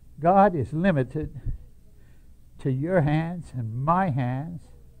God is limited to your hands and my hands,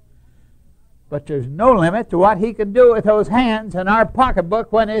 but there's no limit to what he can do with those hands and our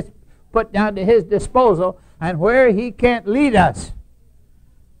pocketbook when it's put down to his disposal, and where he can't lead us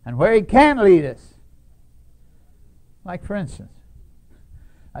and where he can lead us. Like, for instance,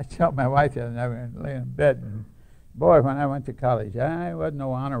 I told my wife the other night, we were laying in bed, and boy, when I went to college, I wasn't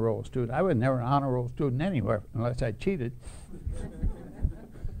no honor roll student. I was never an honor roll student anywhere unless I cheated.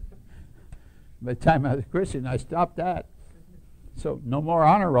 By the time I was a Christian, I stopped that. So no more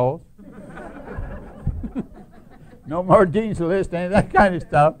honor rolls. No more dean's list, any of that kind of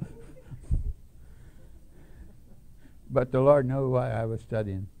stuff. But the Lord knew why I was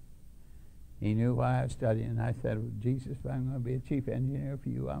studying. He knew why I was studying. I said, well, Jesus, if I'm going to be a chief engineer for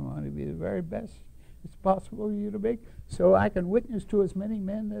you, I'm going to be the very best it's possible for you to make, so I can witness to as many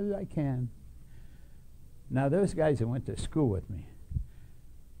men as I can. Now, those guys that went to school with me,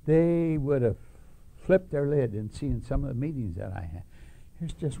 they would have flipped their lid and seen some of the meetings that I had.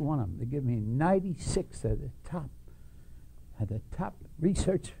 Here's just one of them. They give me 96 of the top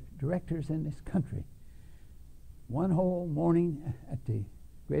research directors in this country. One whole morning at the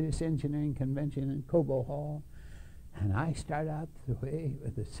greatest engineering convention in Cobo Hall, and I start out the way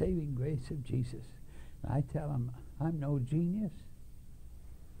with the saving grace of Jesus. And I tell them, I'm no genius.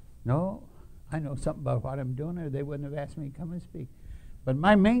 No, I know something about what I'm doing, or they wouldn't have asked me to come and speak. But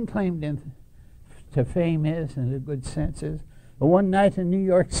my main claim to fame is, and the good sense is, one night in New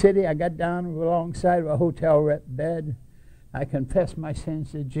York City, I got down alongside of a hotel bed. I confessed my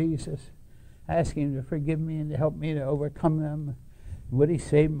sins to Jesus, asked him to forgive me and to help me to overcome them. Would he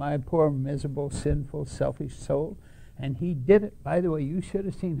save my poor, miserable, sinful, selfish soul? And he did it. By the way, you should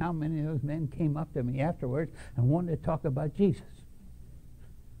have seen how many of those men came up to me afterwards and wanted to talk about Jesus.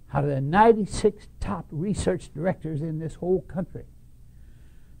 Out of the 96 top research directors in this whole country.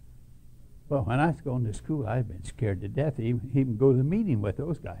 Well, when I was going to school, I'd been scared to death to even go to the meeting with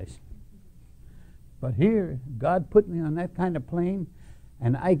those guys. But here, God put me on that kind of plane,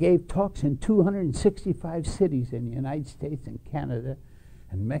 And I gave talks in 265 cities in the United States and Canada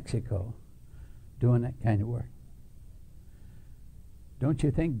and Mexico doing that kind of work. Don't you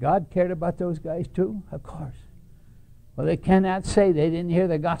think God cared about those guys too? Of course. Well, they cannot say they didn't hear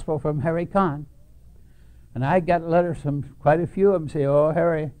the gospel from Harry Conn. And I got letters from quite a few of them say, oh,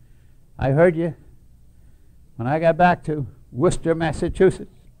 Harry, I heard you when I got back to Worcester,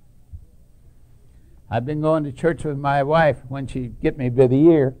 Massachusetts. I've been going to church with my wife when she'd get me by the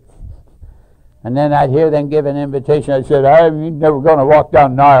ear. And then I'd hear them give an invitation. I said, I'm never going to walk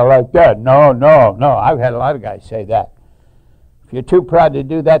down the aisle like that. No. I've had a lot of guys say that. If you're too proud to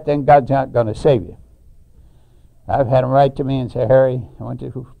do that, then God's not going to save you. I've had them write to me and say, Harry, I went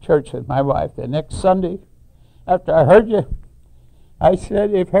to church with my wife the next Sunday after I heard you. I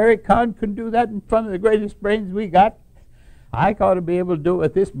said, if Harry Conn could do that in front of the greatest brains we got, I ought to be able to do it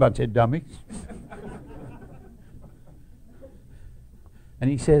with this bunch of dummies. And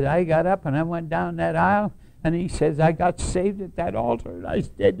he said, I got up and I went down that aisle, and he says, I got saved at that altar, and I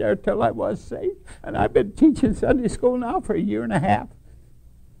stayed there till I was saved. And I've been teaching Sunday school now for 1.5 years.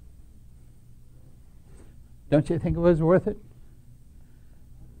 Don't you think it was worth it?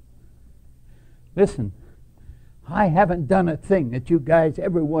 Listen, I haven't done a thing that you guys,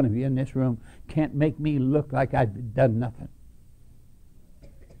 every one of you in this room, can't make me look like I've done nothing.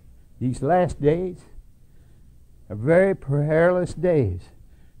 These last days are very perilous days,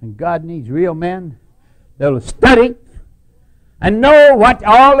 and God needs real men that'll study and know what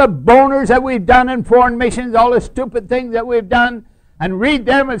all the boners that we've done in foreign missions, all the stupid things that we've done, and read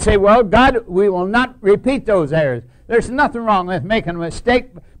them and say, well, God, we will not repeat those errors. There's nothing wrong with making a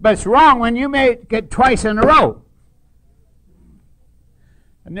mistake, but it's wrong when you make it twice in a row.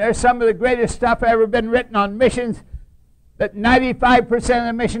 And there's some of the greatest stuff ever been written on missions that 95% of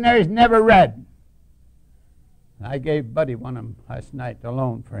the missionaries never read. I gave Buddy one of them last night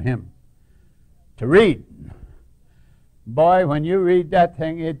alone for him to read. Boy, when you read that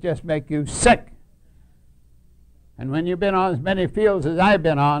thing, it just makes you sick. And when you've been on as many fields as I've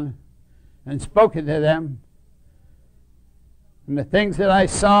been on and spoken to them, and the things that I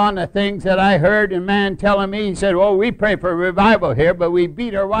saw and the things that I heard, and man telling me, he said, well, we pray for revival here, but we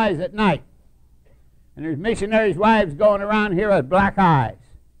beat our wives at night. And there's missionaries' wives going around here with black eyes.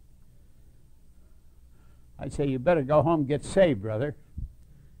 I'd say, you better go home and get saved, brother.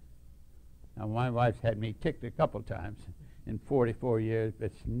 Now, my wife's had me ticked a couple times in 44 years, but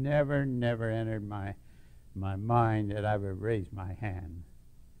it's never entered my mind that I would raise my hand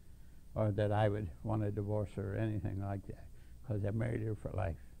or that I would want to divorce her or anything like that, because I married her for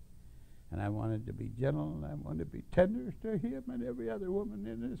life. And I wanted to be gentle, and I wanted to be tender to him and every other woman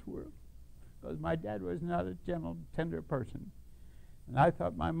in this world, because my dad was not a gentle, tender person. And I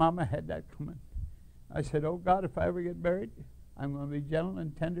thought my mama had that coming. I said, oh, God, if I ever get married, I'm going to be gentle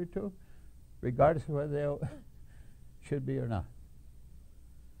and tender to them, regardless of whether they should be or not.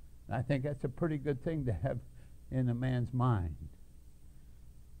 And I think that's a pretty good thing to have in a man's mind,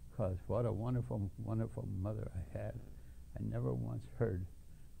 because what a wonderful, wonderful mother I had. I never once heard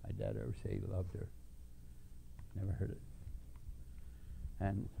my dad ever say he loved her. Never heard it.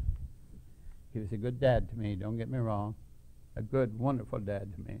 And he was a good dad to me, don't get me wrong. A good, wonderful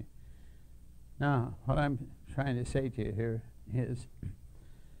dad to me. Now, what I'm trying to say to you here is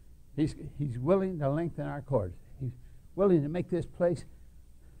he's willing to lengthen our cords. He's willing to make this place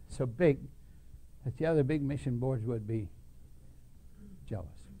so big that the other big mission boards would be jealous.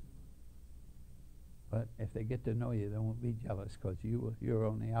 But if they get to know you, they won't be jealous, because you're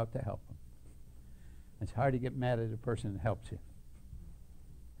only out to help them. It's hard to get mad at a person that helps you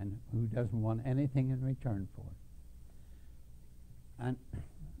and who doesn't want anything in return for it. And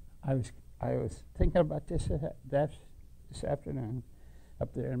I was thinking about this afternoon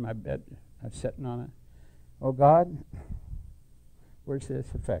up there in my bed. I was sitting on it. Oh, God, where's this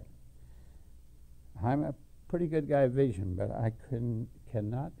effect? I'm a pretty good guy of vision, but I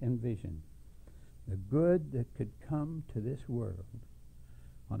cannot envision the good that could come to this world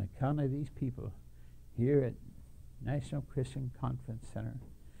on account of these people here at National Christian Conference Center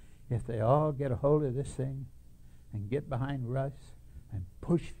if they all get a hold of this thing and get behind Russ and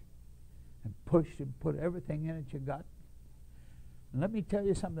push and put everything in it you got. And let me tell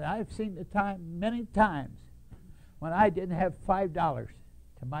you something. I've seen the time many times when I didn't have $5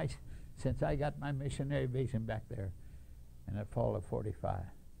 to since I got my missionary vision back there in the fall of 45.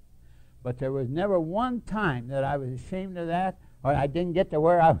 But there was never one time that I was ashamed of that, or I didn't get to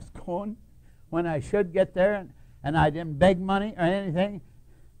where I was going when I should get there, and I didn't beg money or anything.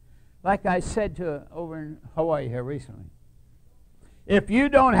 Like I said over in Hawaii here recently, if you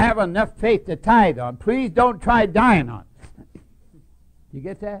don't have enough faith to tithe on, please don't try dying on it. You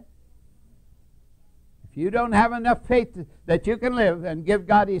get that? If you don't have enough faith that you can live and give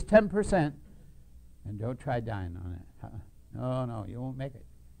God his 10%, and don't try dying on it. No, you won't make it.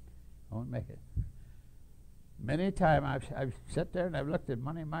 You won't make it. Many times I've sat there and I've looked at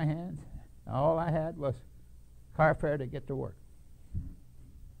money in my hands. All I had was car fare to get to work.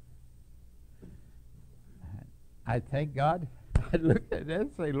 I thank God. I looked at it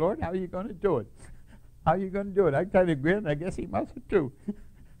and say, Lord, how are you going to do it? How are you going to do it? I kind of grinned. I guess he must have too.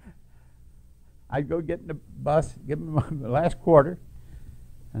 I'd go get in the bus, give him the last quarter.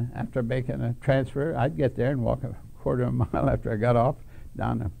 After making a transfer, I'd get there and walk a quarter of a mile after I got off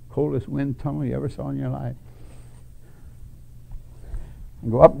down the coldest wind tunnel you ever saw in your life.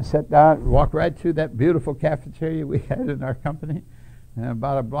 And go up and sit down, walk right through that beautiful cafeteria we had in our company, and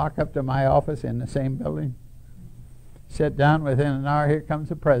about a block up to my office in the same building. Sit down, within an hour, here comes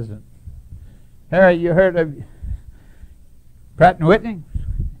the president. Harry, you heard of Pratt & Whitney?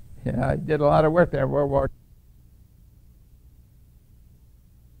 Yeah, I did a lot of work there in World War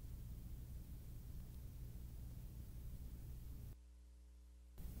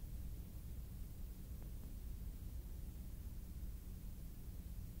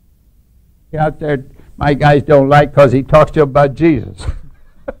II. Out there, my guys don't like because he talks to them about Jesus.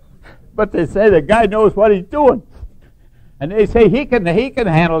 But they say the guy knows what he's doing. And they say he can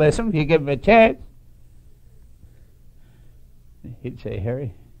handle this if you give him a chance. He'd say,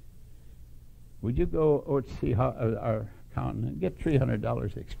 Harry, would you go over to see our accountant and get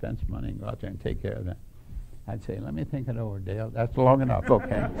 $300 expense money and go out there and take care of that? I'd say, let me think it over, Dale. That's long enough,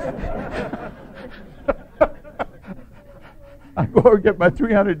 okay. I go and get my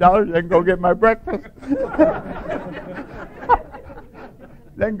 $300 and go get my breakfast.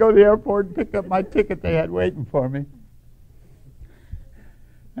 Then go to the airport and pick up my ticket they had waiting for me.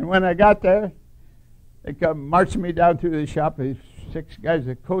 And when I got there, they come marching me down through the shop. These 6 guys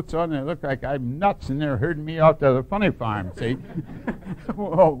with coats on, and they look like I'm nuts, and they're herding me out to the funny farm, see?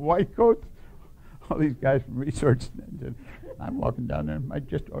 All white coats. All these guys from research. I'm walking down there in my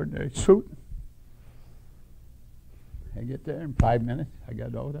just ordinary suit. I get there in 5 minutes. I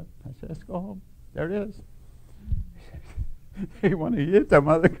got loaded up. I said, let's go home. There it is. You want to hit them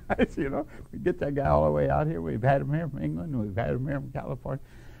other guys, you know. We get that guy all the way out here. We've had him here from England. We've had him here from California.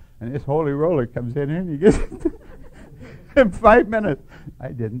 And this holy roller comes in here and he gets in 5 minutes. I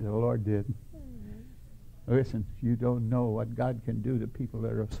didn't. The Lord did. Listen, you don't know what God can do to people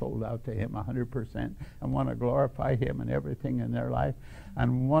that are sold out to him 100% and want to glorify him and everything in their life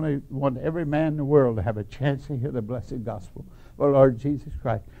and want every man in the world to have a chance to hear the blessed gospel of Lord Jesus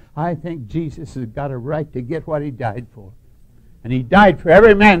Christ. I think Jesus has got a right to get what he died for. And he died for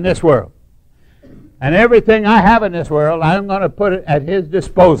every man in this world. And everything I have in this world, I'm going to put it at his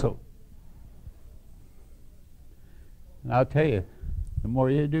disposal. And I'll tell you, the more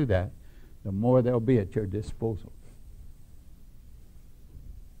you do that, the more they'll be at your disposal.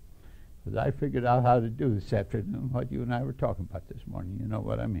 Because I figured out how to do this afternoon what you and I were talking about this morning. You know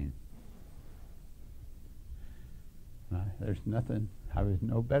what I mean. There's nothing. I was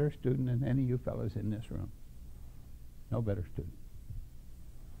no better student than any of you fellows in this room. No better student.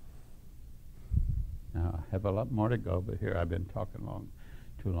 Now, I have a lot more to go, but here I've been talking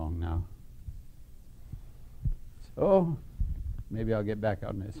too long now. So, maybe I'll get back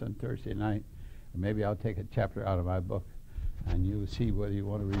on this on Thursday night, or maybe I'll take a chapter out of my book, and you'll see whether you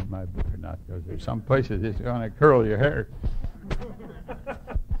want to read my book or not, because there's some places it's going to curl your hair.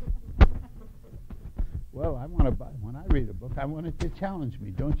 Well, when I read a book, I want it to challenge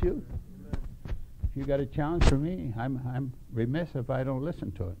me, don't you? If you got a challenge for me, I'm remiss if I don't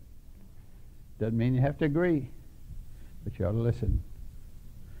listen to it. Doesn't mean you have to agree, but you ought to listen.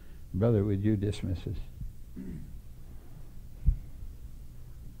 Brother, would you dismiss us?